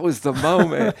 that was the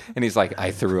moment. And he's like,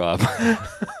 I threw up.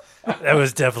 That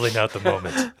was definitely not the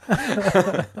moment.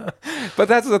 But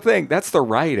that's the thing. That's the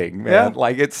writing, man. Yeah.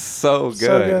 Like, it's so good.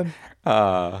 So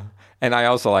good. And I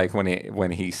also like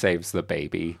when he saves the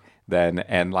baby. Then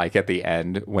and like at the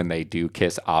end when they do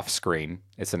kiss off screen,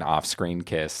 it's an off screen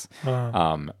kiss.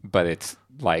 But it's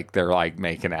like they're like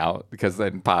making out because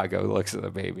then Paco looks at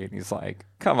the baby and he's like,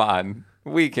 come on.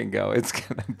 We can go. It's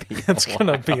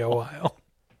gonna be a while.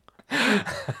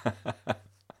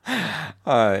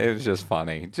 It was just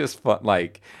funny. Just fun.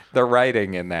 Like the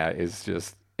writing in that is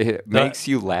just makes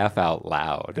you laugh out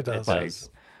loud. It does. Like,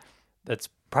 that's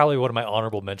probably one of my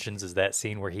honorable mentions is that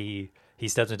scene where he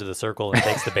steps into the circle and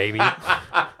takes the baby.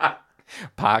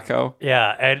 Paco.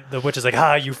 Yeah, and the witch is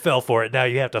like, you fell for it. Now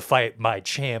you have to fight my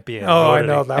champion. Oh, I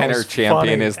know. And her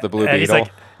champion funny. is the Blue and Beetle. He's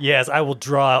like, yes, I will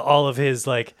draw all of his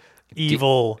like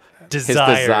evil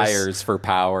desires. His desires for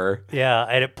power. Yeah,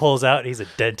 and it pulls out and he's a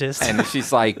dentist. And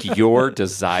she's like, your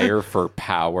desire for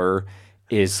power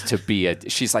is to be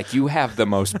she's like, you have the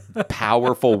most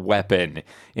powerful weapon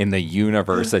in the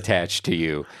universe attached to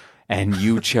you. And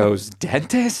you chose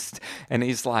dentist? And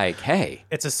he's like, hey.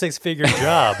 It's a 6-figure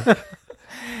job.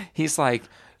 He's like,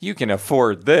 you can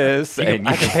afford this. I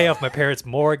can pay off my parents'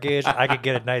 mortgage. I could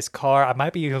get a nice car. I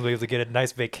might be able to get a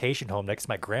nice vacation home next to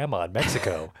my grandma in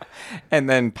Mexico. And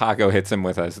then Paco hits him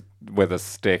with a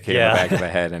stick in the back of the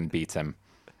head and beats him.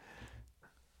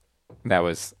 That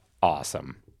was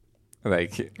awesome.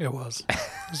 Like it was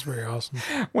very awesome.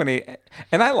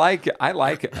 I like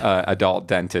adult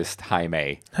dentist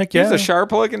Jaime. Heck yeah. He's a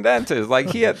sharp looking dentist.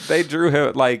 Like they drew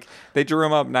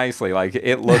him up nicely. Like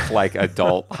it looked like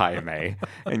adult Jaime,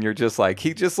 and you're just like,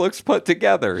 he just looks put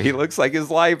together. He looks like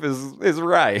his life is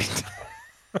right.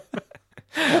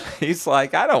 He's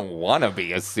like, I don't want to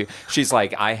be she's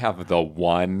like, I have the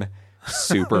one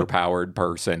super powered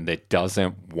person that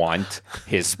doesn't want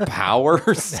his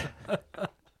powers.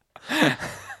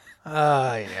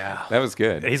 Yeah. That was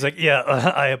good. He's like,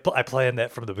 I planned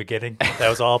that from the beginning. That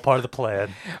was all part of the plan.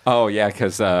 Oh yeah,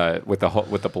 because with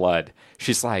the blood,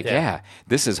 she's like, yeah,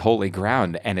 this is holy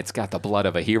ground, and it's got the blood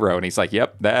of a hero. And he's like,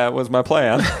 yep, that was my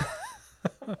plan.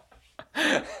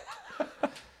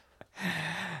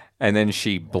 And then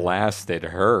she blasted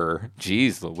her.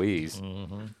 Jeez Louise.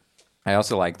 Mm-hmm. I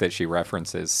also like that she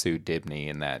references Sue Dibney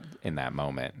in that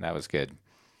moment. That was good.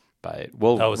 But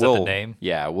was that the name?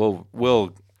 Yeah,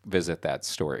 we'll visit that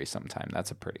story sometime. That's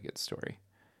a pretty good story.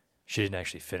 She didn't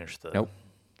actually finish the. Nope.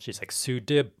 She's like, Sue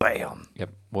did, bam. Yep.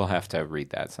 We'll have to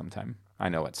read that sometime. I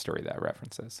know what story that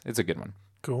references. It's a good one.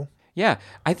 Cool. Yeah.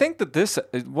 I think that this,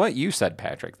 what you said,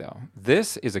 Patrick, though,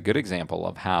 this is a good example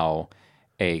of how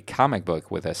a comic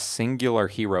book with a singular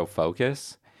hero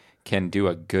focus can do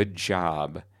a good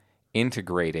job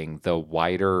integrating the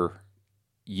wider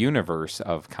universe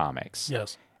of comics.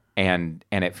 Yes. And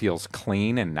it feels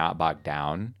clean and not bogged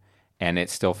down, and it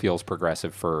still feels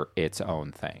progressive for its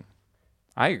own thing.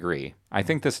 I agree. I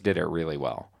think this did it really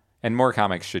well. And more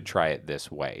comics should try it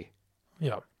this way.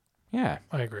 Yeah. Yeah.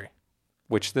 I agree.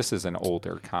 Which this is an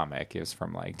older comic. It's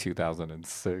from like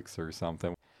 2006 or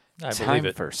something. I Time believe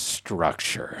it. for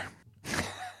structure.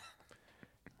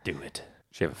 Do it.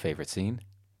 Do you have a favorite scene?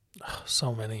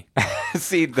 So many.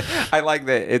 See, I like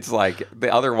that. It's like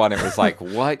the other one. It was like,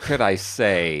 what could I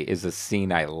say is a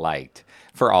scene I liked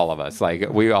for all of us? Like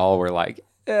we all were like,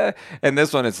 eh. And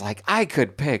this one, it's like I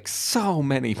could pick so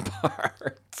many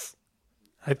parts.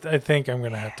 I think I'm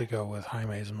going to have to go with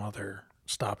Jaime's mother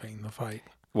stopping the fight.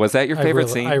 Was that your favorite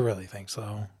I scene? I really think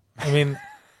so. I mean,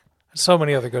 so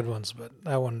many other good ones, but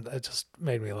that one, it just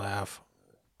made me laugh.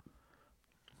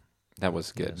 That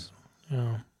was good.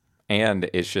 Yeah. And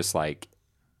it's just like,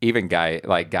 even Guy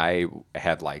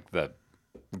had like the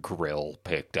grill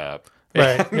picked up.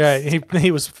 Right. Yeah.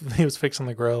 He was fixing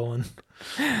the grill, and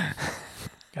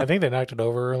I think they knocked it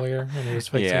over earlier, and he was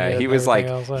fixing it. Yeah, and he was like,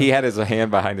 everything else. he had his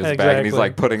hand behind his back, and he's Exactly.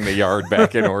 like putting the yard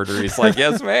back in order. He's like,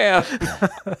 yes, ma'am.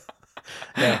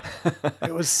 Yeah.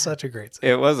 It was such a great scene.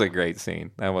 It was a great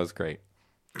scene. That was great.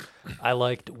 I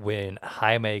liked when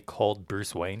Jaime called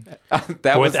Bruce Wayne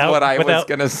That was Without- what I was without-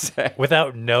 going to say.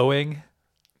 without knowing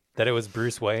that it was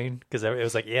Bruce Wayne, because it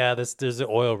was like, yeah, there's an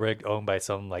oil rig owned by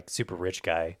some like super rich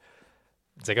guy.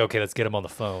 It's like, okay, let's get him on the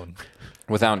phone.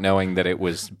 Without knowing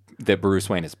that Bruce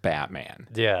Wayne is Batman.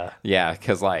 Yeah. Yeah,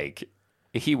 because like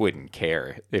he wouldn't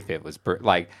care if it was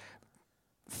like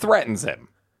threatens him.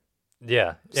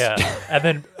 Yeah, yeah. And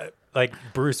then, like,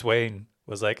 Bruce Wayne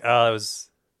was like, "Oh, it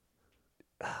was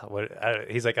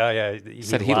he's like, "Oh yeah." He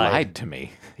Said he lied to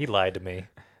me. He lied to me,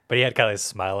 but he had kind of a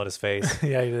smile on his face.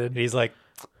 Yeah, he did. And he's like,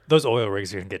 "Those oil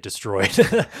rigs are gonna get destroyed."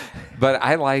 But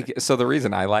the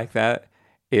reason I like that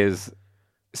is,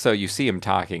 so you see him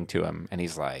talking to him, and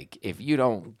he's like, if you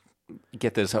don't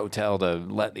get this hotel to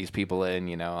let these people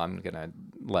in, I'm gonna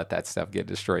let that stuff get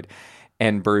destroyed.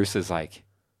 And Bruce is like,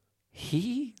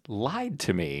 he lied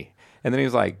to me. And then he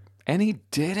was like, and he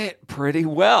did it pretty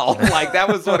well. Like, that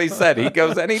was what he said. He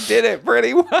goes, and he did it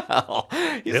pretty well.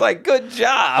 He's like, good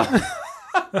job.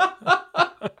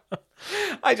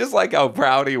 I just like how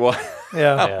proud he was.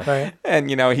 Yeah. Right. And,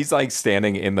 he's like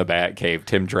standing in the Batcave.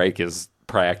 Tim Drake is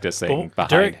practicing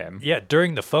behind him. Yeah,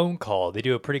 during the phone call, they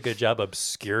do a pretty good job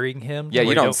obscuring him. Yeah, where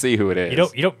you don't see who it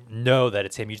is. You don't know that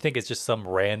it's him. You think it's just some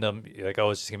random, you're like, oh,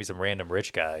 it's just gonna be some random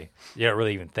rich guy. You don't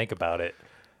really even think about it.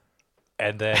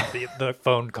 And then the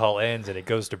phone call ends, and it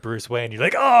goes to Bruce Wayne. You're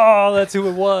like, oh, that's who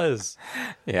it was.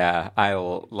 Yeah, I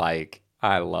love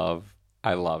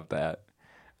that.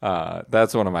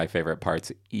 That's one of my favorite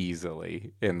parts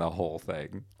easily in the whole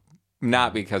thing.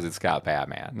 Not because it's got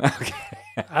Batman. Okay.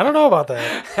 I don't know about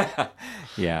that.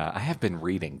 Yeah, I have been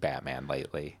reading Batman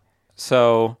lately.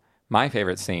 So my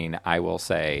favorite scene, I will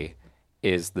say,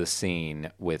 is the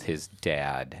scene with his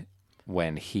dad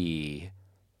when he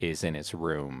is in his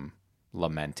room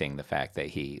lamenting the fact that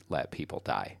he let people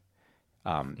die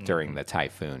during the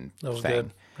typhoon That was thing.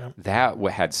 good. Yeah.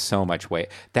 That had so much weight.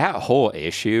 That whole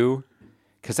issue,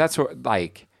 because that's what,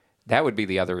 like, that would be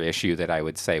the other issue that I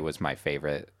would say was my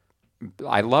favorite.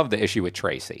 I love the issue with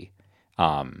Tracy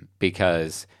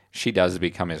because she does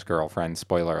become his girlfriend.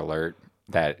 Spoiler alert,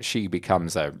 that she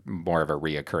becomes more of a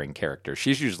reoccurring character.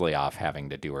 She's usually off having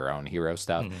to do her own hero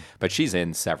stuff, but she's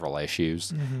in several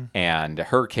issues. And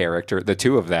her character, the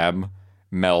two of them,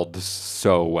 meld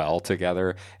so well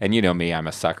together. And you know me, I'm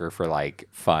a sucker for like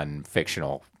fun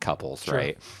fictional couples,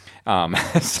 right?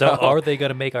 So are they going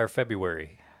to make our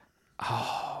February?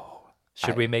 Oh.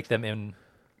 Should we make them in?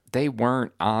 They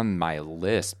weren't on my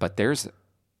list, but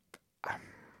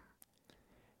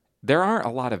there aren't a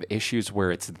lot of issues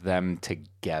where it's them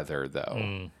together,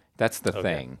 though. That's the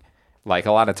thing. Like,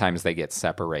 a lot of times they get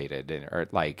separated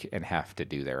and have to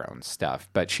do their own stuff,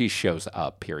 but she shows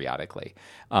up periodically.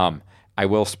 I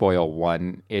will spoil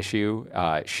one issue.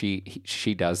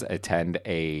 She does attend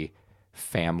a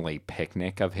family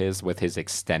picnic of his with his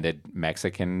extended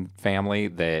Mexican family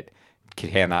that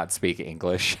cannot speak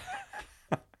English.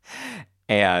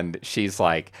 And she's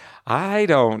like, I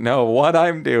don't know what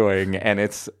I'm doing. And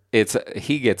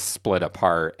he gets split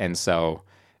apart. And so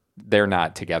they're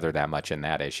not together that much in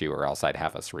that issue, or else I'd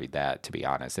have us read that, to be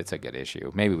honest. It's a good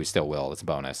issue. Maybe we still will. It's a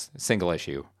bonus. Single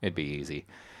issue. It'd be easy.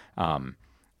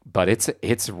 But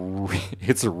it's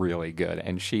really good.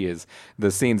 And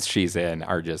the scenes she's in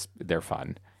are they're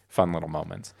fun little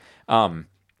moments.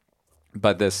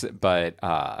 But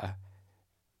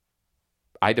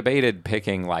I debated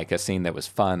picking like a scene that was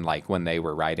fun, like when they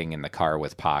were riding in the car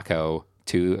with Paco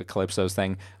to Eclipso's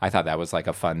thing. I thought that was like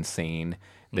a fun scene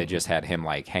that just had him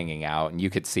like hanging out, and you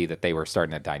could see that they were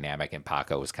starting a dynamic, and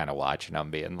Paco was kind of watching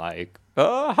them being like,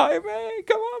 "Oh, Jaime,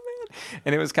 come on, man."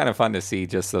 And it was kind of fun to see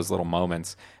just those little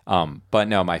moments. But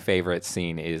no, my favorite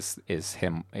scene is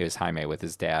Jaime with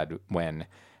his dad when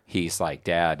he's like,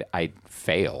 "Dad, I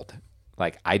failed.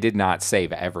 Like, I did not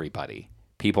save everybody.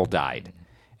 People died."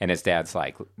 And his dad's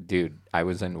like, "Dude, I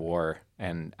was in war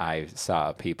and I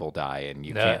saw people die, and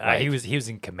you can't." Like, he was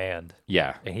in command.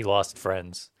 Yeah, and he lost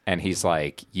friends. And he's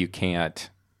like, "You can't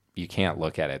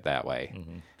look at it that way."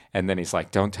 Mm-hmm. And then he's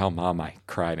like, "Don't tell Mom I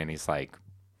cried." And he's like,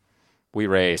 "We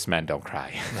race men don't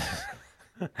cry."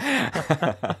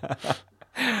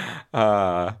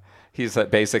 He's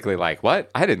basically like,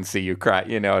 "What? I didn't see you cry."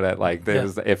 You know, that like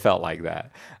it felt like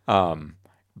that.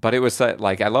 But it was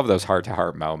like, I love those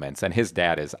heart-to-heart moments, and his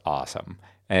dad is awesome.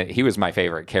 And he was my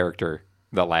favorite character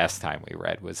the last time we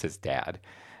read was his dad,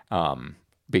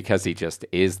 because he just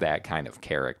is that kind of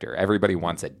character. Everybody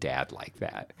wants a dad like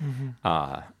that.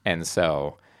 Mm-hmm.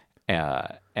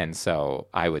 And so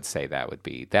I would say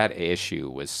that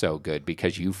issue was so good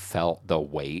because you felt the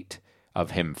weight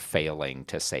of him failing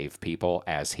to save people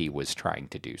as he was trying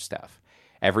to do stuff.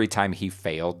 Every time he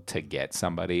failed to get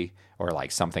somebody, or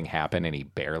like something happened and he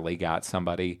barely got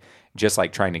somebody, just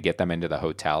like trying to get them into the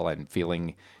hotel and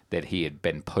feeling that he had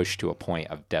been pushed to a point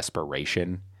of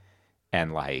desperation,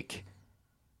 and like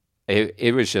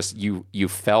it was just you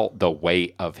felt the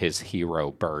weight of his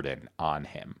hero burden on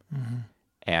him.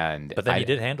 Mm-hmm. But then he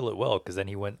did handle it well, because then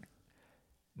he went.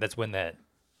 That's when that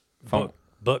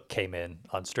book came in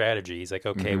on strategy. He's like,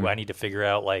 okay, well, I need to figure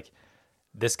out like,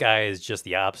 this guy is just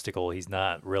the obstacle. He's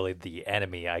not really the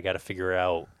enemy. I got to figure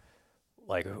out,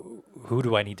 like, who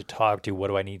do I need to talk to? What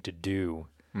do I need to do?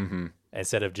 Mm-hmm.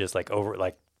 Instead of just like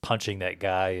punching that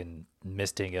guy and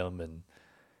misting him. And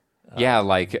yeah,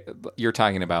 like you're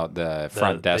talking about the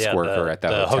front desk worker at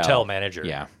the hotel manager.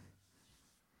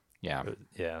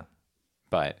 Yeah.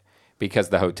 But because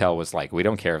the hotel was like, we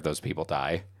don't care if those people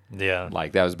die. Yeah.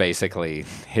 Like that was basically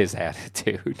his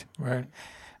attitude. Right.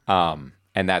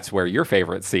 And that's where your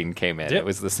favorite scene came in. Yep. It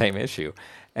was the same issue.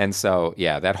 And so,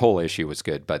 yeah, that whole issue was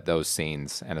good. But those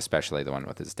scenes, and especially the one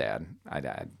with his dad, I'm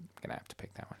going to have to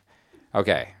pick that one.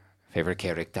 Okay. Favorite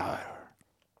character?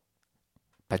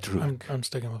 Patrick. I'm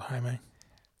sticking with Jaime.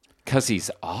 Because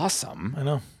he's awesome. I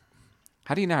know.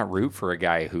 How do you not root for a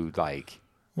guy who, like...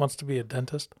 wants to be a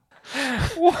dentist?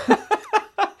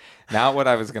 Not what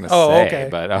I was going to say, okay.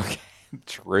 But okay.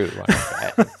 True,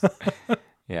 I guess.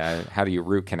 Yeah, how do you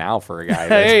root canal for a guy?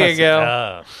 There you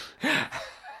go.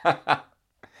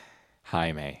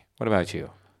 Jaime, what about you?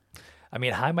 I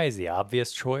mean, Jaime is the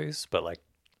obvious choice, but like,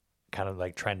 kind of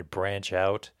like trying to branch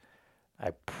out,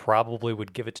 I probably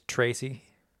would give it to Tracy.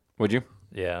 Would you?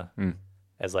 Yeah,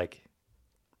 as like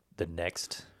the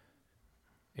next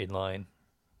in line.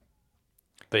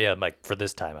 But yeah, like for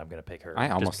this time, I'm gonna pick her. I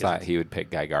almost thought he would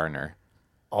pick Guy Gardner.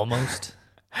 Almost.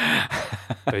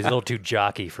 But he's a little too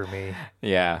jockey for me.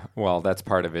 Yeah, well, that's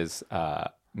part of his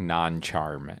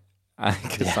non-charm,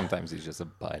 because sometimes he's just a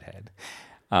butthead.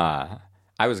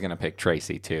 I was going to pick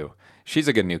Tracy, too. She's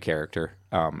a good new character,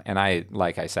 and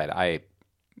like I said, I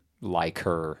like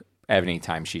her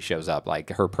anytime she shows up.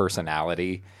 Like, her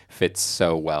personality fits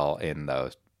so well in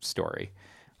the story.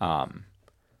 And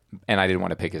I didn't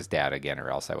want to pick his dad again, or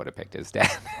else I would have picked his dad.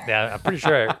 Yeah, I'm pretty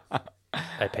sure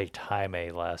I picked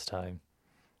Jaime last time.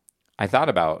 I thought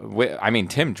about,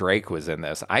 Tim Drake was in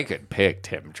this. I could pick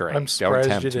Tim Drake. I'm surprised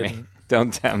Don't tempt you me. didn't.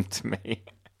 Don't tempt me.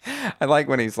 I like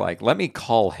when he's like, let me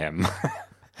call him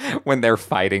when they're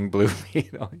fighting Blue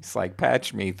Beetle. He's like,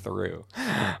 patch me through.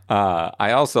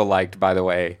 I also liked, by the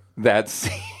way, that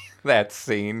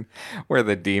scene where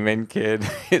the demon kid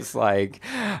is like,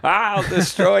 I'll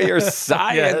destroy your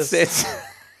science. Yes.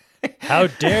 How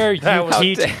dare you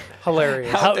teach?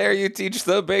 Hilarious. How dare you teach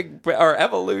the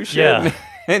evolution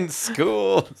in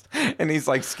schools? And he's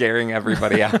like scaring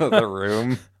everybody out of the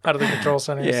room, out of the control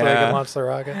center, so they can launch the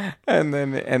rocket. And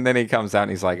then he comes out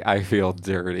and he's like, I feel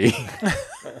dirty.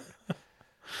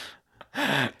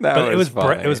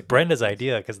 It was Brenda's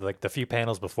idea, because like the few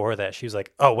panels before that, she was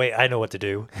like, oh wait, I know what to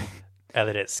do. And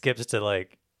then it skips to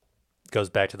like,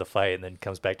 goes back to the fight, and then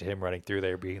comes back to him running through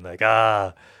there being like,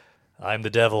 I'm the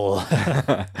devil.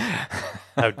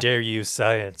 How dare you,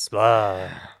 science? Blah.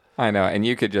 I know, and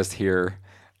you could just hear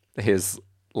his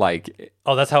like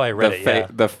Oh, that's how I read it. Yeah,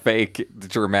 the fake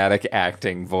dramatic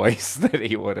acting voice that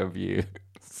he would have used.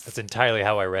 that's entirely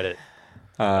how I read it.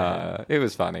 It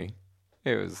was funny.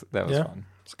 That was Yeah. fun.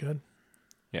 It's good.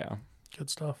 Yeah. Good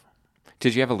stuff.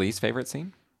 Did you have a least favorite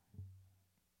scene?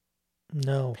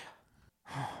 No.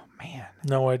 Oh man.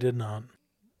 No, I did not.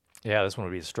 Yeah, this one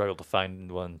would be a struggle to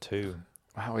find one too.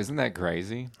 Wow, isn't that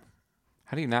crazy?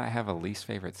 How do you not have a least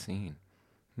favorite scene?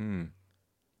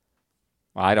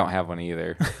 Well, I don't have one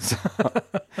either.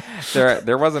 So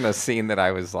there wasn't a scene that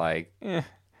I was like,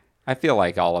 I feel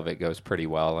like all of it goes pretty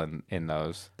well in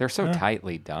those. They're so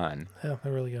tightly done. Yeah,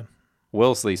 they're really good.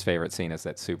 Will's least favorite scene is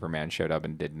that Superman showed up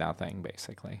and did nothing,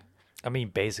 basically. I mean,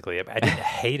 basically, I didn't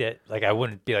hate it. Like, I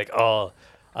wouldn't be like, oh,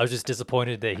 I was just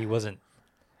disappointed that he wasn't.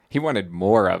 He wanted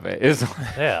more of it.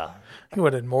 Yeah. He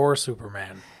wanted more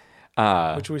Superman,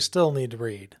 which we still need to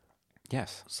read.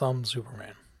 Yes, Some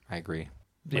Superman. I agree.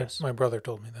 Yes. My brother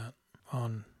told me that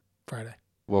on Friday.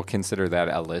 We'll consider that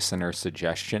a listener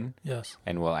suggestion, Yes.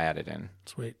 and we'll add it in.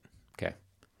 Sweet. Okay.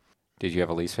 Did you have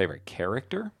a least favorite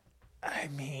character? I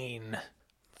mean,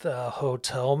 the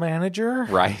hotel manager?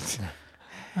 Right.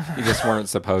 You just weren't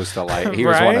supposed to like. He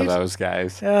was one of Right? those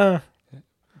guys. Yeah.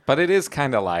 But it is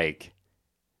kind of like,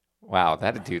 wow,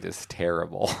 that dude is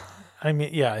terrible. I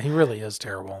mean, yeah, he really is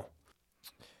terrible.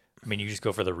 I mean, you just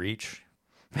go for the reach.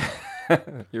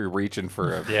 You're reaching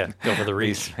for a Yeah, go for the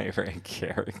least reach. favorite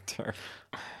character.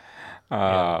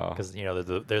 Because,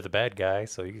 they're the bad guy,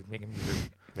 so you make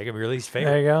him your least There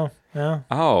favorite. you go. Yeah.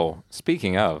 Oh,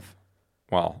 speaking of,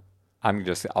 well,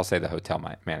 I'll say the hotel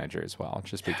manager as well,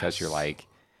 just because you're like,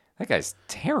 that guy's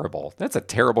terrible. That's a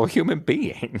terrible human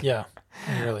being. Yeah.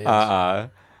 He really is.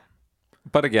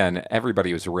 But again,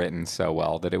 everybody was written so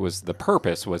well that the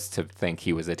purpose was to think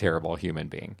he was a terrible human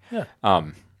being. Yeah.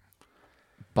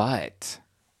 But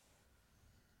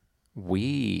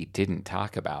we didn't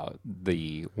talk about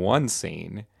the one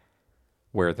scene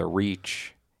where the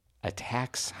Reach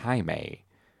attacks Jaime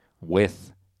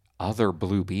with other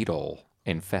Blue Beetle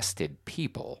infested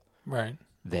people Right.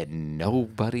 that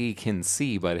nobody can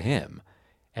see but him.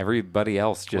 Everybody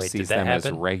else just Wait, did sees that them as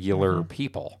happen? regular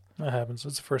people. That happens.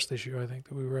 It's the first issue, I think,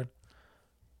 that we read.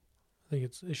 I think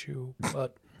it's issue,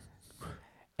 but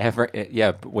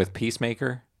With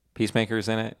Peacemaker. Peacemaker's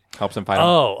in it. Helps him fight him.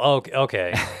 Oh,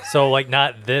 okay. So, like,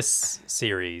 not this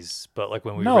series, but like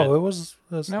when we read. no, it was.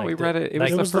 That's No, like we the- read it. It like-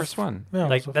 was It the was the first one. Yeah,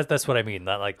 Like so- that's what I mean.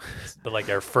 Not like, but like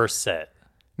our first set.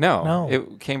 No, No.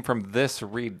 it came from this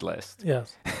read list.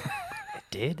 yes, It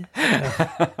did?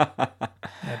 I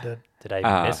did. Did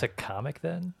I miss a comic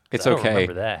then? 'Cause It's I don't okay.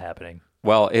 remember that happening.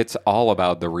 Well, it's all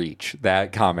about the Reach.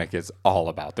 That comic is all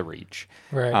about the Reach.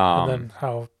 Right. Um, and then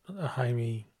how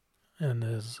Jaime and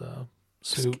his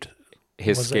suit.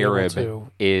 His was able Scarab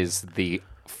to- is the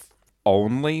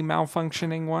only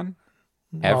malfunctioning one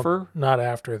Well, ever. not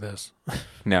after this.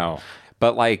 No,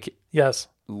 but like Yes.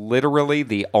 literally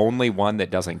the only one that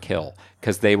doesn't kill,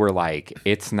 because they were like,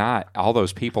 it's not, all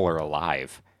those people are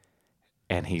alive.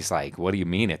 And he's like, what do you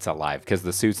mean it's alive? Because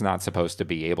the suit's not supposed to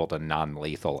be able to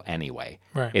non-lethal anyway.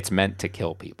 Right. It's meant to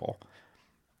kill people.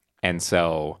 And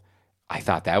so I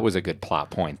thought that was a good plot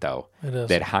point, though. It is.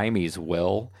 That Jaime's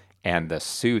will and the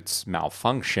suit's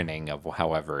malfunctioning of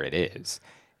however it is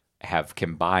have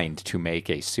combined to make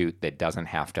a suit that doesn't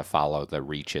have to follow the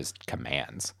Reach's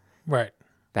commands. Right.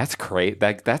 That's great.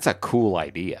 That's a cool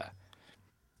idea.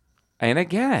 And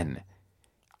again,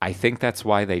 I think that's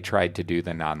why they tried to do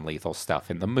the non-lethal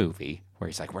stuff in the movie, where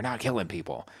he's like, we're not killing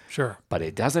people. Sure. But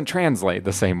it doesn't translate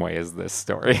the same way as this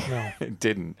story. No. It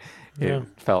didn't. Yeah. It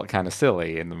felt kind of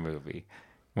silly in the movie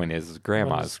when his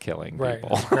grandma's killing Right.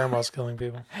 people. His grandma's killing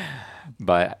people.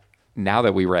 But now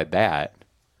that we read that,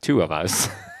 two of us,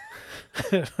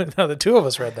 No, the two of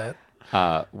us read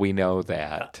that. we know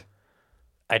that.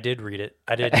 I did read it.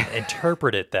 I didn't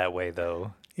interpret it that way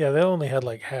though. Yeah, they only had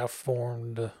like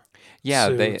half-formed Yeah,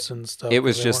 suits and stuff. it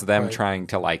was They just weren't them quite- trying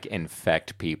to like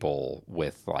infect people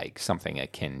with like something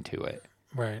akin to it.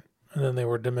 Right. And then they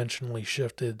were dimensionally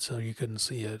shifted so you couldn't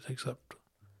see it, except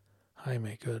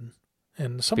Jaime could.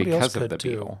 And somebody else Because of could the too.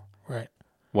 beetle. Right.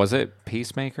 Was it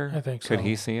Peacemaker? I think so. Could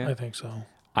he see it? I think so.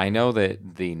 I know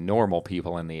that the normal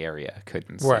people in the area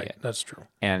couldn't see Right. it. That's true.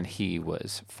 And he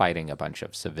was fighting a bunch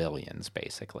of civilians,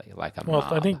 basically, like a Well,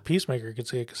 mob I think Peacemaker could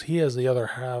see it because he has the other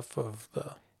half of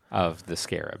the... of the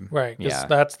Scarab. Right. Because Yeah.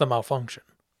 that's the malfunction.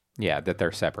 Yeah, that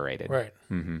they're separated. Right.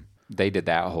 hmm They did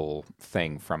that whole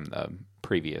thing from the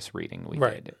previous reading we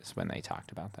Right. did, is when they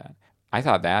talked about that. I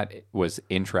thought that was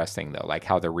interesting, though, like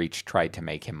how the Reach tried to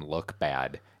make him look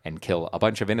bad and kill a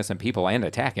bunch of innocent people and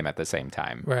attack him at the same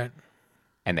time. Right.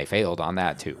 And they failed on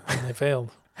that, too. And they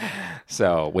failed.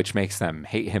 So, which makes them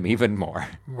hate him even more.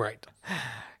 Right.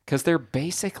 Because they're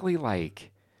basically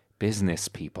like business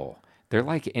people. They're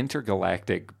like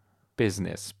intergalactic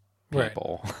business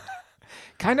people. Right.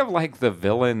 Kind of like the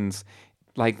villains,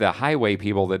 like the highway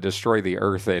people that destroy the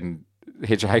Earth in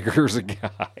Hitchhiker's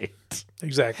Guide.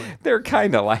 Exactly. They're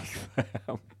kind of like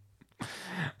them.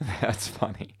 That's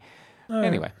funny.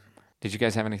 Anyway, did you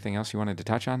guys have anything else you wanted to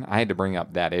touch on? I had to bring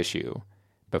up that issue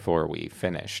before we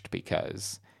finished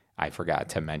because I forgot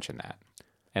to mention that.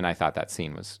 And I thought that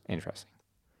scene was interesting.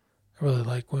 I really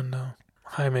like when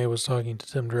Jaime was talking to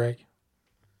Tim Drake.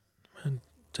 And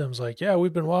Tim's like, yeah,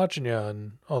 we've been watching you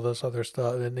and all this other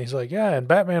stuff. And he's like, yeah, and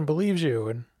Batman believes you.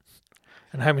 And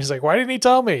Jaime's like, why didn't he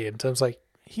tell me? And Tim's like,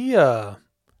 he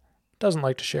doesn't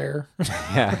like to share.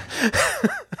 Yeah.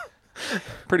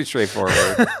 Pretty straightforward.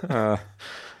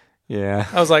 Yeah.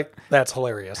 I was like, that's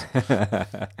hilarious.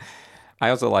 I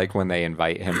also like when they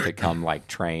invite him to come like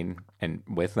train and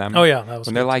with them. Oh yeah, that was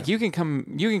when they're like, you can come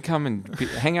and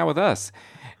hang out with us.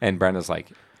 And Brenda's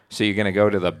like, so you're gonna go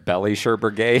to the Belly Shirt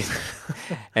Brigade?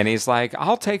 And he's like,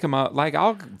 I'll take him out, like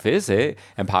I'll visit.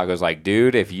 And Paco's like,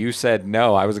 dude, if you said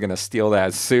no, I was gonna steal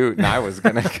that suit and I was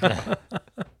gonna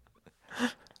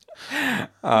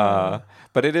go.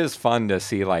 But it is fun to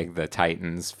see like the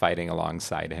Titans fighting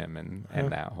alongside him and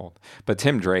that whole. But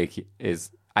Tim Drake is.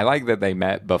 I like that they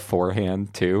met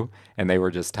beforehand too, and they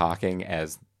were just talking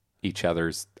as each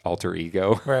other's alter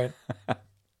ego. Right.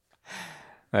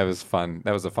 That was fun.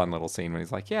 That was a fun little scene when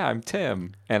he's like, "Yeah, I'm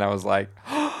Tim," and I was like,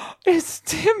 oh, "It's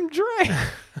Tim Drake."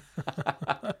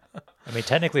 I mean,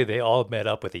 technically, they all met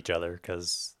up with each other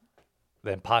because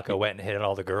then Paco went and hit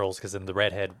all the girls because then the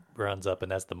redhead runs up and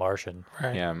that's the Martian,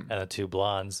 Right. Yeah. and the two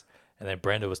blondes, and then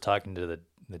Brenda was talking to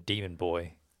the demon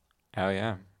boy. Oh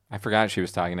yeah. I forgot she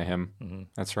was talking to him. Mm-hmm.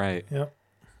 That's right. Yep.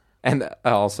 And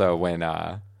also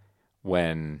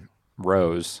when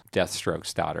Rose,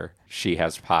 Deathstroke's daughter, she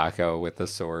has Paco with the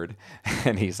sword,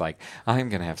 and he's like, I'm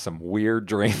gonna have some weird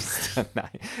dreams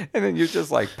tonight. And then you're just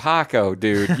like, Paco,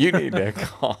 dude, you need to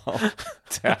calm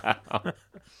down.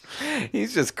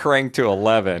 He's just cranked to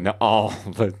 11 all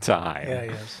the time. Yeah, he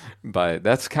is. But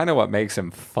that's kind of what makes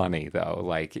him funny, though.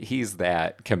 Like, he's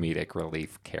that comedic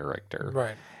relief character.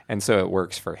 Right. And so it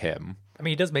works for him. I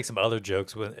mean, he does make some other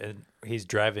jokes when he's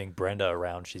driving Brenda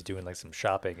around. She's doing like some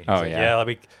shopping. And he's like, yeah. let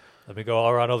me go all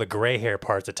around all the gray hair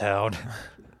parts of town.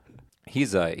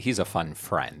 He's a fun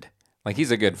friend. Like,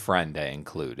 he's a good friend to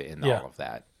include in all of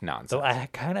that nonsense. So I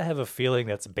kind of have a feeling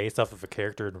that's based off of a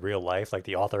character in real life. Like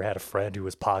the author had a friend who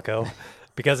was Paco,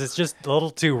 because it's just a little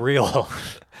too real.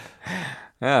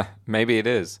 Yeah, maybe it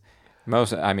is.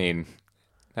 I mean,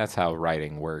 that's how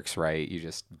writing works, right? You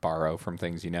just borrow from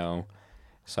things you know.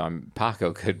 So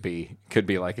Paco could be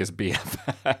like his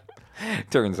BFF.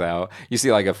 Turns out, you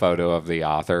see like a photo of the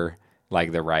author,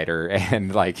 like the writer,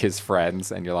 and like his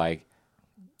friends, and you're like,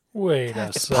 Wait a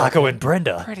It's second. Paco and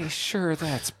Brenda. pretty sure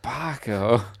that's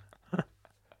Paco.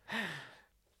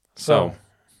 So,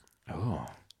 Oh,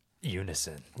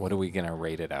 Unison. what are we gonna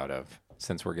rate it out of?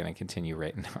 Since we're gonna continue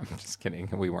rating, no, I'm just kidding.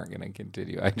 We weren't gonna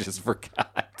continue. I just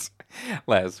forgot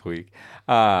last week.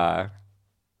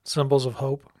 symbols of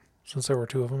hope, since there were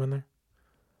two of them in there.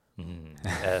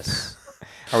 S.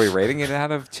 Are we rating it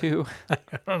out of 2? I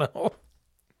don't know.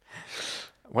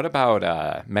 What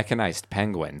about mechanized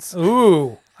penguins?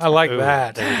 Ooh, I like Ooh,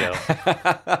 that. There we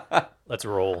go. Let's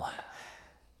roll.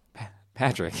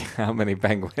 Patrick, how many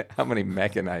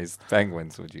mechanized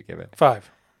penguins would you give it? 5.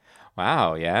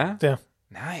 Wow, yeah? Yeah.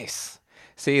 Nice.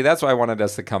 See, that's why I wanted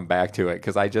us to come back to it,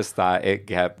 because I just thought it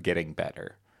kept getting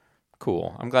better.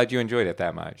 Cool. I'm glad you enjoyed it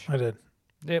that much. I did.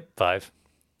 Yep, 5.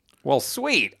 Well,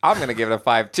 sweet. I'm going to give it a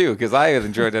 5 too, because I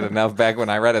enjoyed it enough back when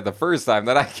I read it the first time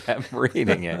that I kept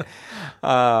reading it.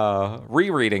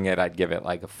 Rereading it, I'd give it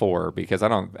like a 4, because I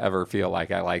don't ever feel like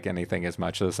I like anything as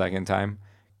much the second time.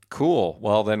 Cool.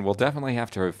 Well, then we'll definitely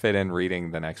have to fit in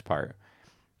reading the next part.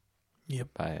 Yep.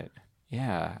 But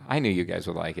yeah, I knew you guys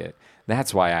would like it.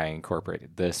 That's why I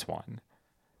incorporated this one.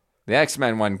 The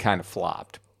X-Men one kind of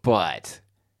flopped, but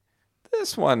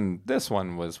this one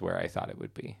was where I thought it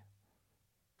would be.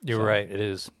 You're right. It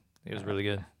is. It was really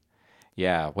good.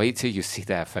 Yeah, wait till you see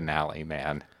that finale,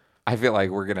 man. I feel like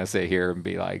we're gonna sit here and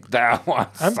be like, "That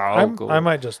one's so cool." I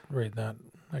might just read that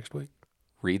next week.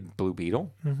 Read Blue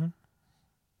Beetle. Mm-hmm.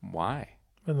 Why?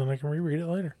 And then I can reread it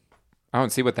later. I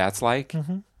don't see what that's like.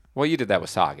 Mm-hmm. Well, you did that with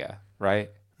Saga,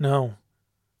 right? No.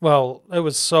 Well, it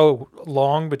was so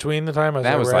long between the time I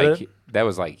That was read like it. that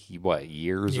was like, what,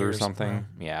 years or Years, something?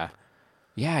 Yeah.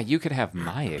 Yeah, you could have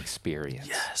my experience.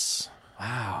 Yes.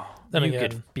 Wow. Then you again,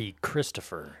 could be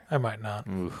Christopher. I might not.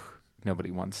 Ooh,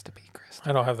 nobody wants to be Chris.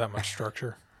 I don't have that much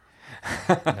structure.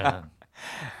 Yeah.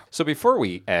 So before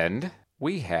we end,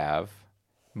 we have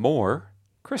more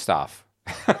Christoph.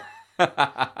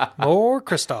 More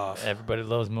Christoph. Everybody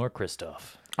loves more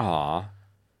Christoph. Aw,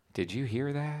 did you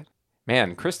hear that?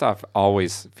 Man, Christoph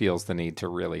always feels the need to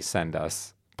really send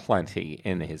us plenty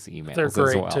in his emails They're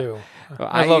great as well. too.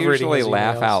 I love reading usually his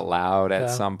laugh emails. out loud at Yeah.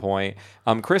 some point.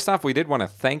 Christoph, we did want to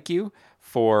thank you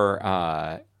for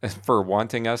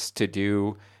wanting us to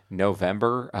do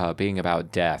November being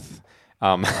about death.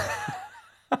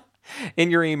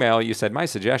 In your email, you said, my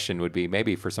suggestion would be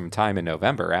maybe for some time in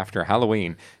November after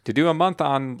Halloween to do a month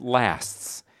on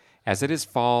lasts, as it is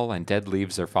fall and dead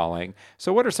leaves are falling.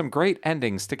 So what are some great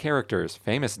endings to characters?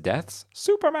 Famous deaths?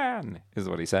 Superman, is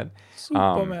what he said.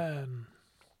 Superman.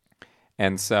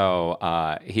 And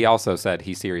so he also said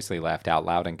he seriously laughed out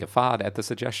loud and guffawed at the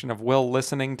suggestion of Will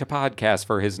listening to podcasts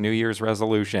for his New Year's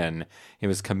resolution. It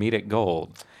was comedic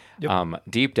gold. Yep.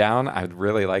 Deep down, I'd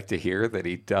really like to hear that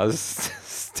he does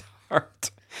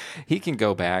start. He can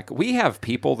go back. We have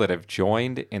people that have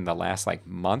joined in the last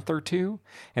month or two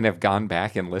and have gone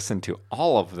back and listened to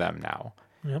all of them now.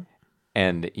 Yep.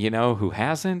 And you know who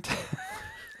hasn't?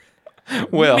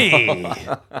 Will. Me.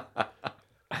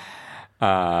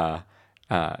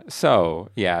 So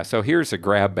here's a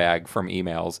grab bag from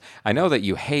emails. I know that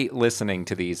you hate listening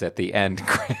to these at the end,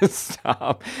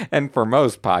 Christoph. And for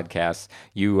most podcasts,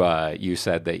 you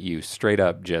said that you straight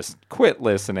up just quit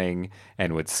listening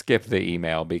and would skip the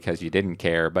email because you didn't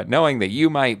care. But knowing that you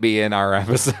might be in our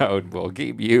episode will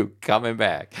keep you coming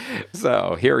back.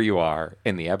 So here you are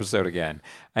in the episode again.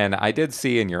 And I did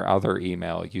see in your other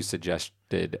email you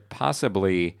suggested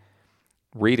possibly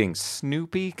reading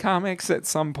Snoopy comics at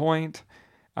some point.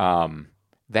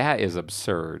 That is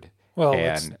absurd. Well,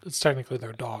 And- it's technically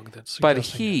their dog that's But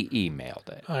suggesting he emailed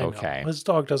it. it. I know. Okay. His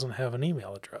dog doesn't have an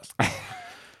email address.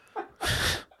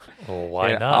 Well, why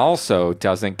It not? also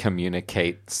doesn't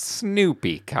communicate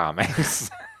Snoopy comics.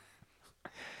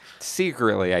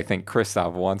 Secretly, I think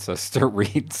Christoph wants us to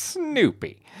read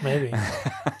Snoopy. Maybe.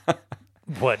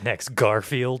 What next?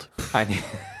 Garfield? I mean,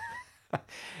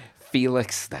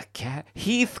 Felix the cat,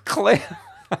 Heathcliff.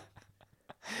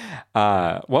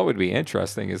 What would be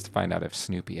interesting is to find out if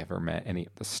Snoopy ever met any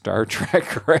of the Star Trek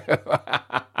crew.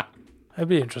 I'd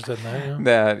be interested in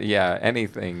that. Yeah.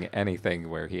 Anything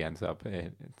where he ends up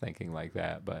thinking like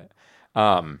that. But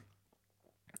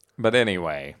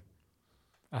anyway,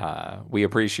 we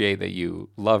appreciate that you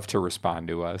love to respond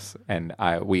to us, and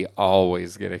we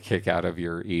always get a kick out of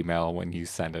your email when you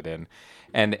send it in.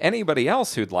 And anybody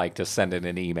else who'd like to send in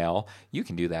an email, you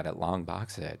can do that at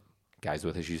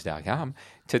longbox@guyswithissues.com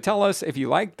to tell us if you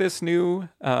like this new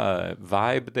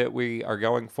vibe that we are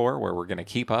going for, where we're going to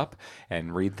keep up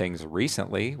and read things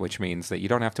recently, which means that you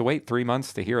don't have to wait 3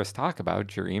 months to hear us talk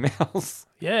about your emails.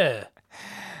 Yeah.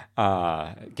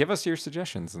 Give us your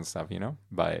suggestions and stuff,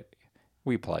 but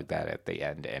we plug that at the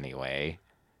end anyway.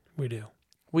 We do.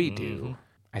 We do.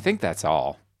 I think that's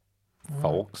all,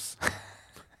 folks.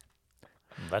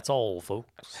 That's all,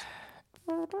 folks.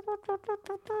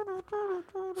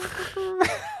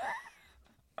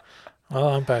 Well,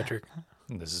 I'm Patrick.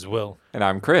 This is Will. And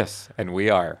I'm Chris, and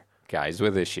we are Guys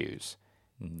with Issues.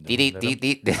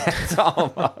 That's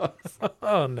almost.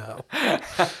 Oh, no.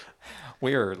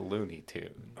 We are Looney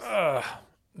Tunes.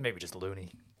 Maybe just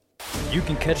loony. You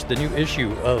can catch the new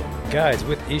issue of Guys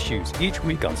with Issues each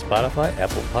week on Spotify,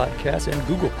 Apple Podcasts, and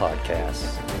Google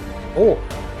Podcasts. Or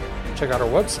check out our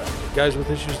website,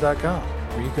 guyswithissues.com,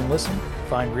 where you can listen,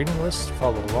 find reading lists,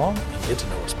 follow along, and get to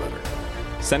know us better.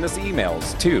 Send us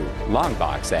emails to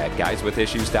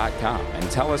longbox@guyswithissues.com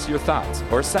and tell us your thoughts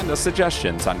or send us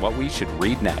suggestions on what we should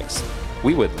read next.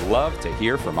 We would love to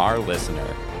hear from our listener.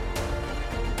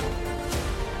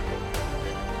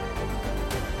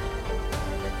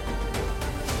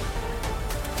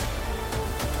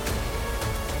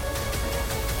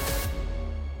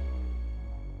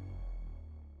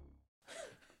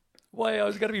 Why I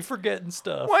always gotta be forgetting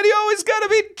stuff? Why do you always gotta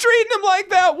be treating him like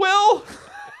that, Will?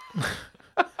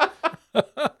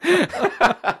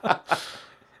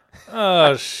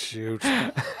 Oh, shoot.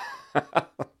 All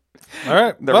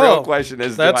right. The well, real question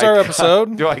is, that's our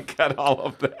episode. Do I cut all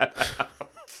of that out?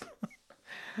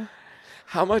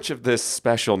 How much of this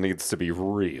special needs to be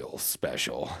real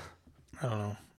special? I don't know.